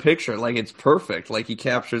in a picture. Like it's perfect. Like he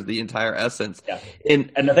captures the entire essence. Yeah,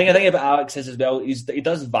 And and the thing I think about Alex is as well, he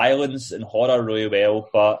does violence and horror really well,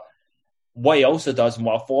 but what he also does, and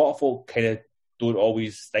what a lot of folk kind of don't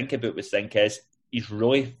always think about with Sync is he's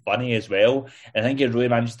really funny as well. And I think he really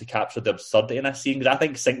manages to capture the absurdity in this scene, because I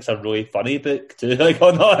think Sync's a really funny book too. Like,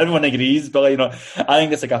 oh, not everyone agrees, but like, I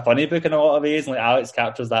think it's like a funny book in a lot of ways. And like Alex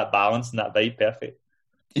captures that balance and that vibe perfect.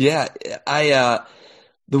 yeah,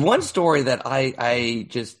 the one story that I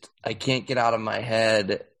can't get out of my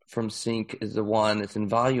head from Sync is the one. It's in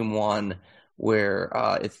volume one where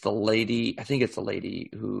it's the lady. I think it's the lady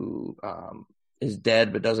who is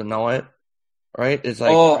dead but doesn't know it. Right? It's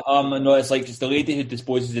like no, it's like it's the lady who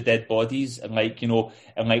disposes of dead bodies, and like and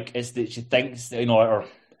like it's that she thinks or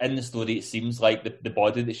in the story it seems like the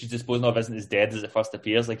body that she's disposing of isn't as dead as it first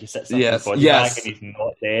appears. Like he sits up in his body back and he's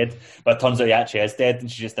not dead, but it turns out he actually is dead, and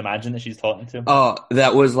she just imagined that she's talking to him. Oh,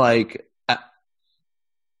 that was like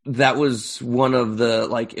that was one of the,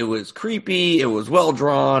 like, it was creepy, it was well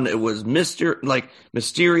drawn, it was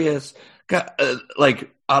mysterious.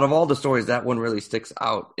 Like out of all the stories, that one really sticks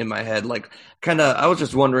out in my head. Like, kind of, I was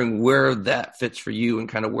just wondering where that fits for you and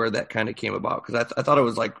kind of where that kind of came about, because I thought it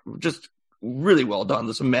was like just really well done.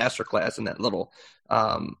 There's a masterclass in that little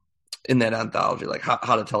in that anthology, like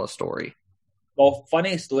how to tell a story. Well,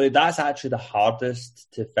 funny story. That's actually the hardest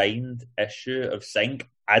to find issue of Sync.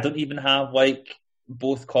 I don't even have like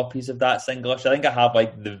both copies of that single issue. I think I have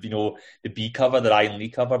like the B cover, the Ryan Lee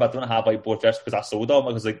cover, but I don't have like both versions because I sold them,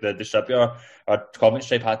 because like the distributor or Comic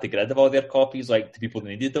Stripe had to get rid of all their copies like to people that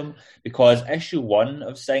needed them, because issue 1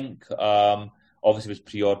 of Sync obviously was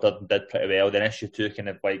pre-ordered and did pretty well. Then issue 2 kind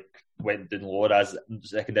of like went down lower as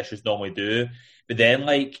second issues normally do. But then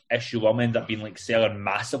like issue 1 ended up being like selling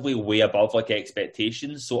massively way above like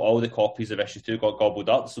expectations. So all the copies of issue 2 got gobbled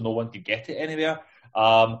up, so no one could get it anywhere.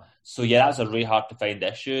 So yeah, that's a really hard to find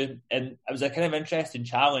issue. And it was a kind of interesting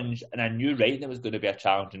challenge, and I knew writing it was going to be a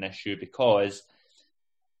challenging issue, because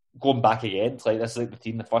going back again to like this is like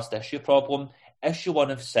between the first issue problem. Issue 1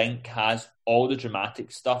 of Sync has all the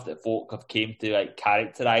dramatic stuff that folk have came to like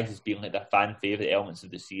characterize as being like their fan favorite elements of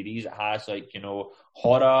the series. It has like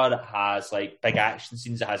horror, it has like big action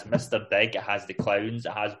scenes, it has Mr. Big, it has the clowns,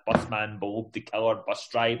 it has Busman Bulb, the killer bus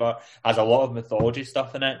driver, it has a lot of mythology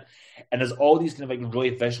stuff in it, and there's all these kind of like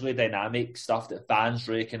really visually dynamic stuff that fans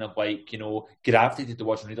really kind of like gravitated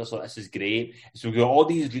towards and readers thought this is great. So we've got all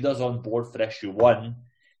these readers on board for issue 1.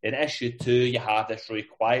 In issue 2, you have this really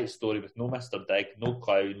quiet story with no Mr. Big, no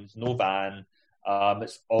clowns, no van.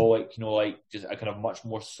 It's all like just a kind of much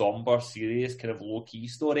more somber, serious, kind of low key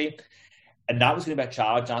story. And that was going to be a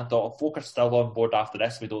challenge. And I thought, if folk are still on board after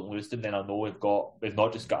this, we don't lose them, then I know we've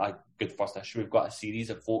not just got a good first issue, we've got a series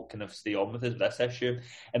of folk kind of stay on with us with this issue.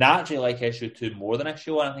 And I actually like issue 2 more than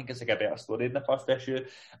issue 1. I think it's like a better story than the first issue.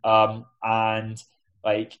 And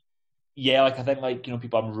like, yeah, like I think like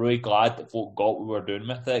people, I'm really glad that folk got what we were doing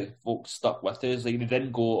with it. Folk stuck with us. Like they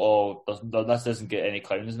didn't go, oh, this doesn't get any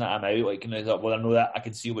clowns in it, I'm out. Like well, I know that I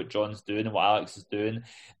can see what John's doing and what Alex is doing.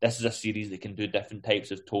 This is a series that can do different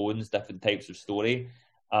types of tones, different types of story.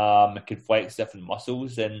 It can flex different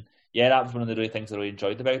muscles, and yeah, that was one of the really things I really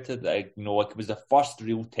enjoyed about it. Like it was the first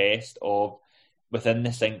real test of, within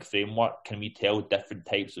the Sync framework, can we tell different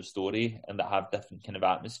types of story and that have different kind of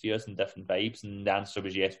atmospheres and different vibes? And the answer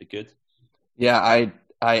was yes, we could. Yeah, I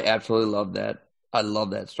absolutely love that. I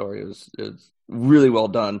love that story. It was really well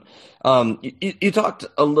done. You talked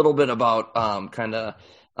a little bit about kind of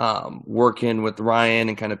working with Ryan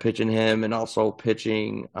and kind of pitching him, and also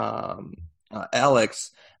pitching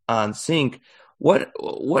Alex on Sync.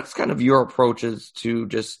 What's kind of your approaches to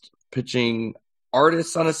just pitching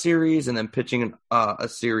artists on a series and then pitching a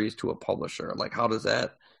series to a publisher? Like, how does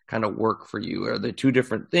that kind of work for you? Are they two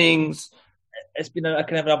different things? It's been a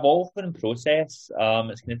kind of an evolving process.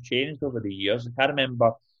 It's kind of changed over the years. I can't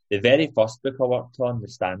remember the very first book I worked on, The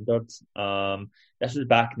Standards. This was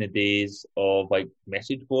back in the days of like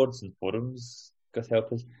message boards and forums. God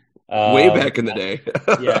help us. Way back in the day.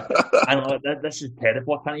 Yeah. And this is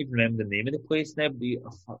terrible. I can't even remember the name of the place now.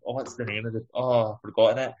 What's the name of it? Oh, I've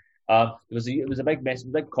forgotten it. It was a big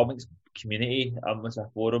big comics community. It was a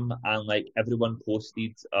forum, and like everyone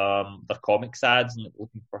posted their comics ads and like,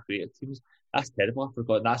 looking for creative teams. That's terrible. I've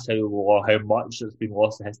forgotten. That's how much it's been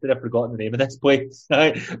lost in history. I've forgotten the name of this place.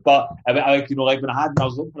 But like when I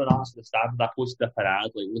was looking for an artist for the Standard, I posted up an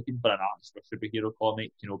ad like looking for an artist for a superhero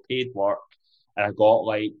comic. Paid work, and I got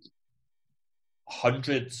like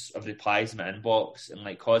hundreds of replies in my inbox, and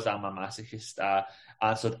like, cause I'm a masochist,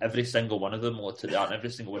 answered every single one of them, looked at the art, and every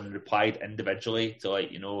single one replied individually to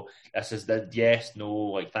like, this is the yes, no,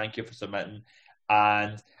 like, thank you for submitting.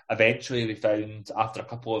 And eventually we found, after a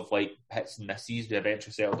couple of like hits and misses, we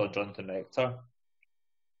eventually settled on Jonathan Rector.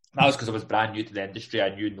 That was because I was brand new to the industry.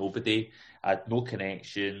 I knew nobody, I had no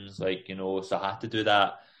connections, so I had to do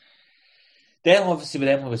that. Then obviously when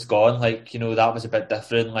Emily was gone, that was a bit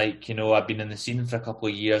different. I've been in the scene for a couple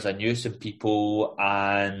of years. I knew some people,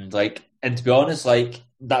 and to be honest,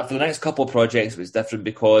 that for the next couple of projects it was different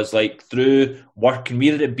because through working,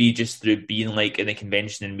 whether it be just through being in the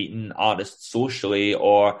convention and meeting artists socially,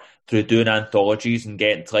 or through doing anthologies and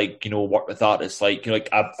getting to work with artists, I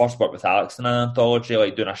first worked with Alex in an anthology,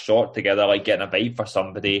 doing a short together, getting a vibe for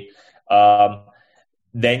somebody.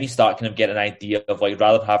 Then you start kind of getting an idea of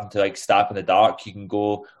rather than having to stab in the dark, you can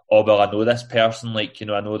go, oh well, I know this person, I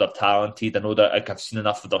know they're talented, I know that I've seen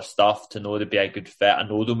enough of their stuff to know they'd be a good fit, I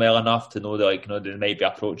know them well enough to know that they might be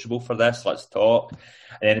approachable for this, let's talk.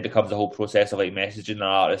 And then it becomes a whole process of messaging an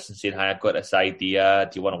artist and saying, hi, I've got this idea,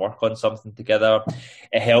 do you want to work on something together?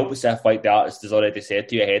 It helps if the artist has already said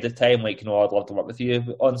to you ahead of time, I'd love to work with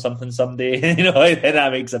you on something someday. Then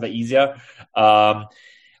that makes it a bit easier.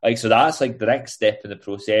 So that's the next step in the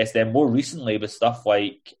process. Then more recently with stuff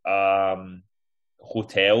like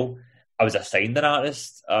Hotel, I was assigned an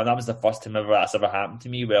artist. That was the first time ever that's ever happened to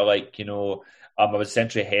me where I was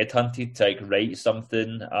essentially headhunted to write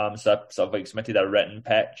something. So I sort of submitted a written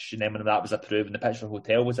pitch, and then when that was approved and the pitch for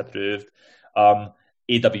Hotel was approved, AWA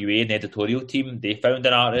and editorial team, they found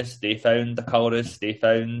an artist, they found a colorist, they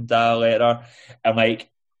found a letterer, and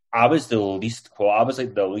I was the least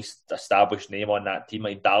the least established name on that team.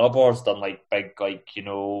 Dalabor's done big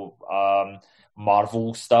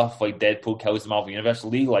Marvel stuff, Deadpool kills the Marvel Universe.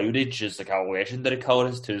 Lee Loudridge is a legendary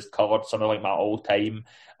colorist who's covered some of my all-time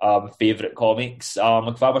favourite comics.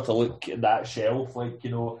 If I were to look at that shelf,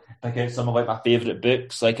 pick out some of my favourite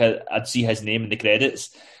books, I'd see his name in the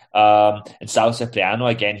credits. And Sal Cipriano,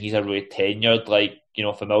 again, he's a really tenured,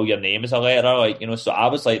 familiar name as a letterer, so I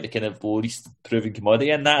was the kind of least proven commodity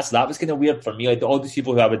in that. So that was kind of weird for me. All these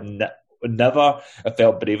people who I would never have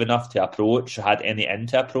felt brave enough to approach or had any in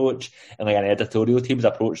to approach, and an editorial team's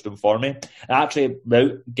approached them for me. And actually,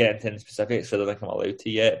 without getting into specifics, so I don't think I'm allowed to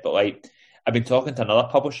yet, but I've been talking to another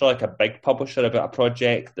publisher, a big publisher, about a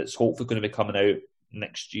project that's hopefully going to be coming out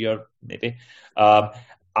next year, maybe.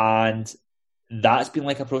 And that's been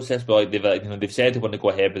a process where they've said they want to go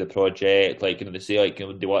ahead with the project, they say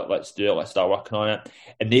they want, let's do it, let's start working on it.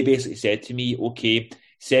 And they basically said to me, okay,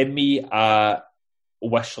 send me a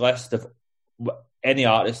wish list of any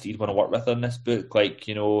artist you'd want to work with on this book,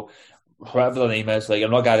 whatever the name is.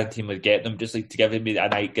 I'm not guaranteeing we'd get them, just to give me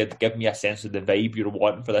give me a sense of the vibe you're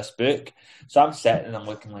wanting for this book. So I'm sitting and I'm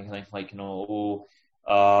looking and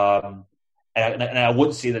I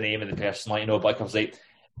wouldn't say the name of the person, but I was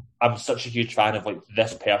I'm such a huge fan of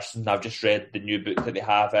this person. I've just read the new book that they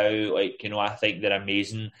have out. I think they're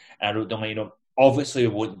amazing. And I wrote them, obviously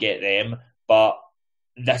we won't get them, but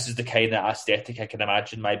this is the kind of aesthetic I can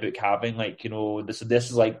imagine my book having. This is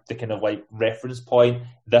the kind of reference point,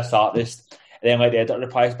 this artist. And then the editor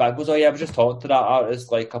replies back, goes, oh yeah, I was just talking to that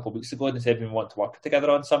artist a couple of weeks ago, and they said we want to work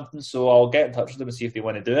together on something, so I'll get in touch with them and see if they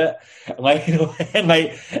want to do it. And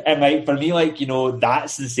for me,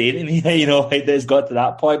 that's insane to me, that it's got to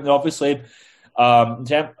that point. And obviously, I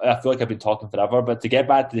feel like I've been talking forever, but to get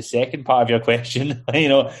back to the second part of your question,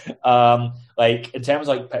 in terms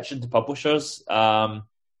of pitching to publishers,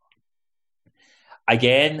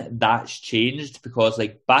 again, that's changed because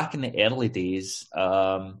back in the early days,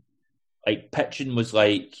 pitching was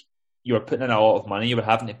you were putting in a lot of money. You were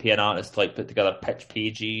having to pay an artist to put together pitch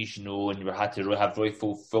pages, and you had to have really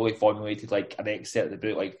fully formulated an excerpt of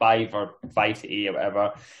the book, 5 to 8 or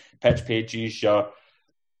whatever pitch pages. Your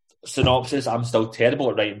synopsis. I'm still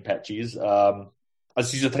terrible at writing pitches. I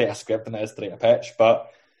just usually write a script and I just write a pitch,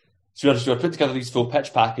 but so you're putting together these full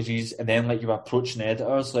pitch packages, and then you were approaching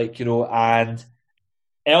editors, and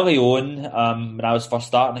early on, when I was first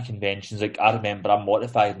starting the conventions, I remember, I'm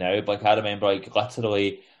mortified now, but I remember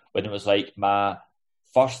literally when it was my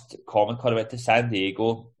first Comic-Con, I went to San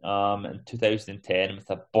Diego in 2010 with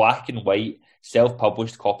a black and white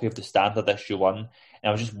self-published copy of the Standard issue 1, and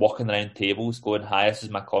I was just walking around tables going, hi, this is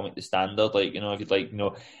my comic, the Standard, if you'd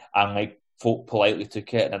and folk politely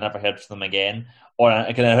took it, and I never heard from them again. Or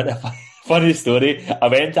again, a funny story. I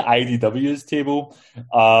went to IDW's table,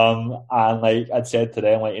 and like I'd said to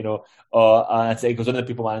them, like and I said, because one of the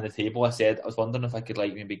people manning the table, I said I was wondering if I could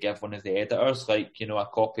like maybe give one of the editors like a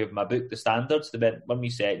copy of my book, The Standards. They went 1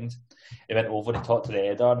 second. They went over and talked to the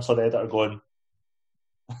editor, and I saw the editor going.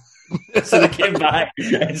 So they came back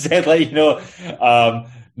and said, like, no,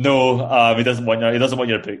 he doesn't want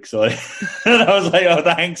your book. So, and I was like, oh,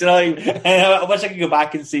 thanks. And I wish I could go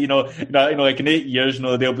back and see, like in 8 years,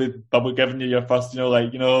 they'll be giving you your first,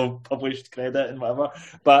 published credit and whatever.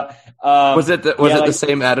 But was it the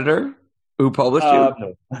same editor who published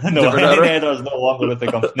you? No, the editor is no longer with the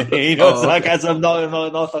company. I'm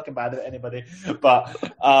not talking bad about anybody. But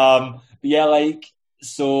yeah, like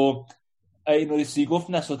so. So you go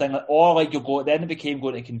from this whole thing, or like you'll go. Then it became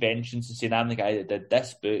going to conventions and saying I'm the guy that did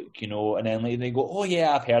this book, and then like, they go, oh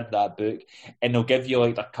yeah, I've heard of that book, and they'll give you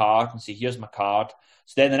like their card and say, here's my card.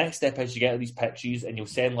 So then the next step is you get these pitches, and you'll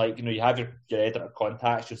send like you have your editor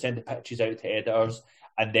contacts, you'll send the pitches out to editors,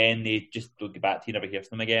 and then they just don't get back to you, never hear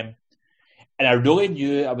from them again. And I really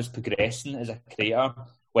knew I was progressing as a creator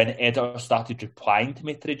when editors started replying to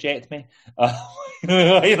me to reject me.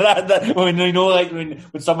 When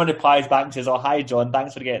someone replies back and says, oh, hi, John,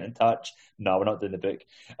 thanks for getting in touch. No, we're not doing the book.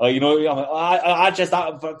 I'm like, I just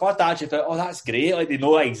actually thought, oh, that's great. Like, they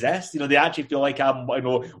know I exist. They actually feel like I'm,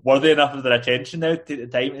 worthy enough of their attention now to take the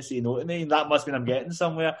time to say no to me. And that must mean I'm getting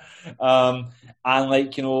somewhere. And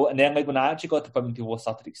then like when I actually got to when people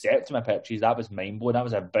started accepting my pitches, that was mind blowing. That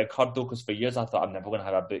was a big hurdle because for years I thought I'm never going to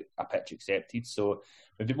have a pitch accepted. So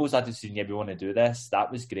when people started saying, yeah, we want to do this,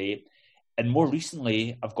 that was great. And more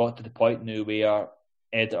recently, I've got to the point now where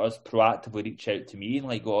editors proactively reach out to me and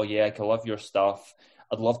like, oh yeah, I love your stuff.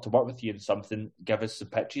 I'd love to work with you in something. Give us some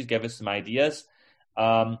pitches, give us some ideas.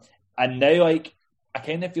 And now, like, I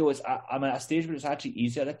kind of feel I'm at a stage where it's actually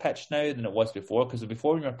easier to pitch now than it was before. Because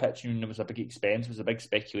before when you were pitching, there was a big expense, there was a big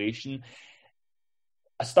speculation.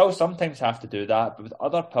 I still sometimes have to do that, but with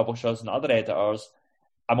other publishers and other editors,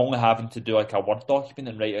 I'm only having to do like a Word document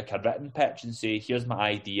and write like a written pitch and say, here's my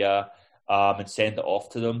idea, and send it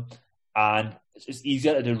off to them. And it's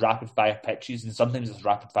easier to do rapid fire pitches, and sometimes it's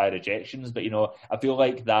rapid fire rejections. But I feel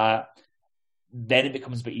like that then it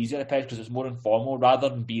becomes a bit easier to pitch because it's more informal rather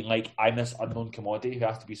than being like, I'm this unknown commodity who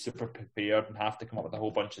has to be super prepared and have to come up with a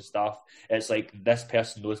whole bunch of stuff. It's like, this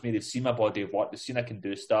person knows me, they've seen my body of work, they've seen I can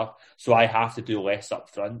do stuff, so I have to do less up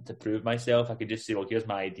front to prove myself. I can just say, well, here's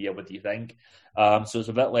my idea, what do you think? So it's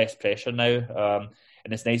a bit less pressure now.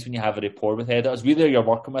 And it's nice when you have a rapport with editors, whether you're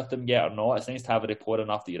working with them yet or not. It's nice to have a rapport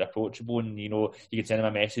enough that you're approachable and you can send them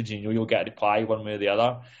a message and you'll get a reply one way or the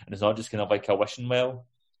other, and it's not just kind of like a wishing well.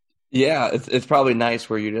 Yeah, it's probably nice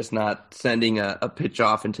where you're just not sending a pitch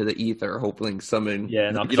off into the ether, hoping someone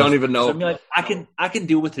you don't even know. So, I mean, I can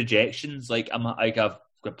deal with rejections. Like I've got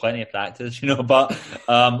plenty of practice, but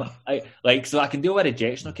so I can deal with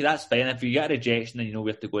rejection. Okay, that's fine. If you get a rejection, then you know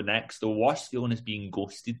where to go next. The worst feeling is being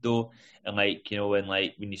ghosted, though, and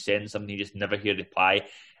when you send something, you just never hear a reply.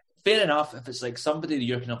 Fair enough if it's like somebody that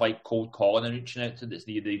you're kind of like cold calling and reaching out to that's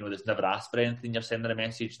that's never asked for anything, you're sending a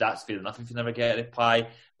message, that's fair enough if you never get a reply.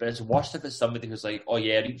 But it's worse if it's somebody who's like, oh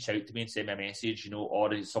yeah, reach out to me and send me a message,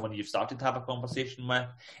 or it's someone you've started to have a conversation with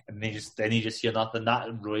and then you just hear nothing. That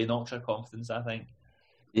really knocks your confidence, I think.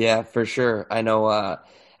 Yeah, for sure. I know.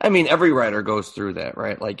 I mean, every writer goes through that,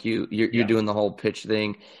 right? Like you're doing the whole pitch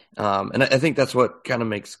thing, and I think that's what kind of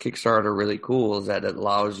makes Kickstarter really cool is that it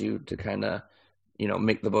allows you to kind of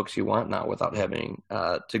make the books you want now without having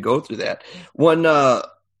to go through that. One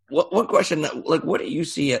question, like, what do you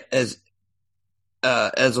see as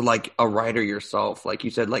like a writer yourself? Like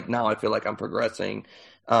you said, like now I feel like I'm progressing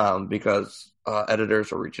because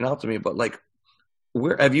editors are reaching out to me. But like,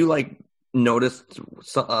 where have you like noticed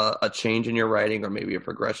a change in your writing or maybe a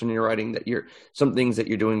progression in your writing that some things that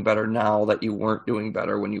you're doing better now that you weren't doing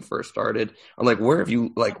better when you first started? Or like, where have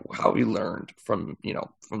you how have you learned from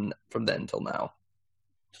then till now?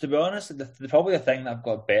 To be honest, probably the thing that I've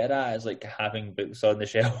got better at is like having books on the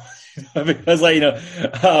shelf because I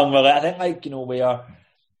think where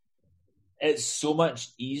it's so much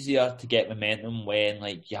easier to get momentum when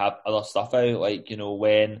like you have other stuff out,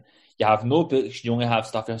 when you have no books, you only have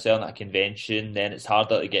stuff you're selling at a convention, then it's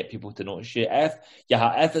harder to get people to notice you. If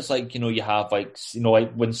it's like you have like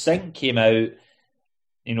when Sync came out,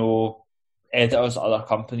 editors at other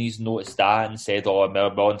companies noticed that and said, oh, I'm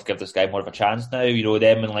willing to give this guy more of a chance now.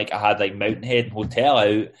 Then when I had like Mountainhead and Hotel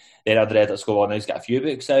out, then other editors go, oh, now he's got a few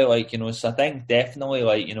books out, so I think definitely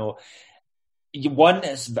One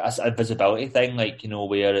is a visibility thing, like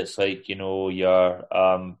where it's like you're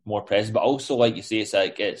more present, but also like you say, it's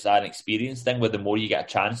like it's an experience thing. Where the more you get a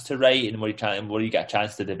chance to write, and the more you get a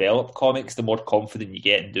chance to develop comics, the more confident you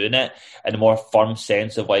get in doing it, and the more firm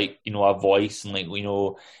sense of like a voice and like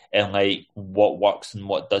and like what works and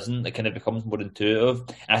what doesn't. It kind of becomes more intuitive,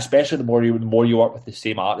 and especially the more you work with the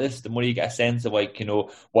same artist, the more you get a sense of like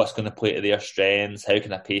what's going to play to their strengths. How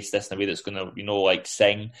can I pace this in a way that's going to like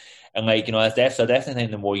sing. And like, I definitely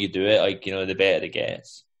think the more you do it, like, the better it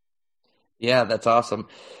gets. Yeah, that's awesome.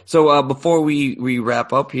 So before we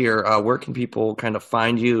wrap up here, where can people kind of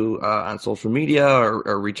find you on social media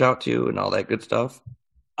or reach out to you and all that good stuff?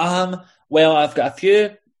 Well, I've got a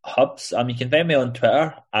few hubs. You can find me on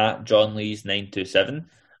Twitter at John Lees 927.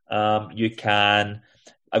 You can,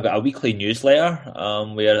 I've got a weekly newsletter,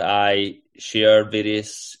 where I share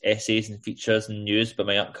various essays and features and news about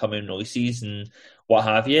my upcoming releases and what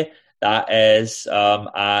have you. That is,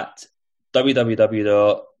 at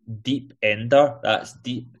www.deepender, that's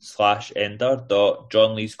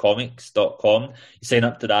deep/ender.johnleescomics.com. You sign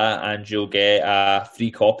up to that and you'll get a free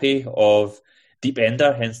copy of Deep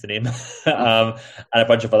Ender, hence the name, and a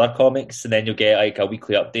bunch of other comics, and then you'll get like a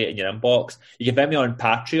weekly update in your inbox. You can find me on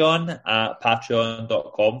Patreon at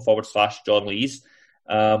patreon.com/John Lees,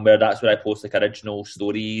 where that's where I post like original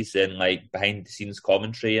stories and like behind the scenes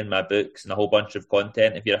commentary in my books and a whole bunch of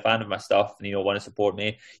content. If you're a fan of my stuff and want to support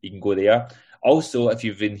me, you can go there. Also, if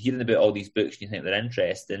you've been hearing about all these books and you think they're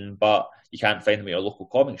interesting, but you can't find them at your local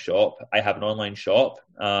comic shop, I have an online shop,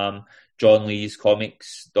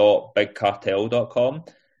 johnleescomics.bigcartel.com.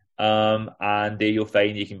 And there you'll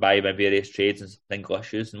find you can buy my various trades and single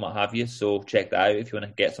issues and what have you. So check that out if you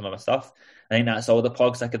want to get some of my stuff. I think that's all the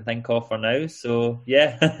plugs I can think of for now. So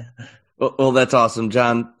yeah. Well, that's awesome,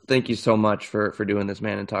 John. Thank you so much for doing this,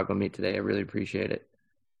 man, and talking with me today. I really appreciate it.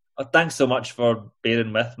 Well, thanks so much for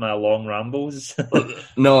bearing with my long rambles.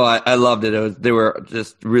 No, I loved it. They were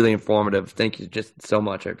just really informative. Thank you just so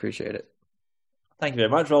much. I appreciate it. Thank you very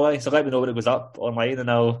much, Rolly. So let me know when it goes up online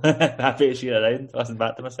and I'll happy to share it around, listen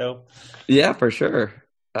back to myself. Yeah, for sure.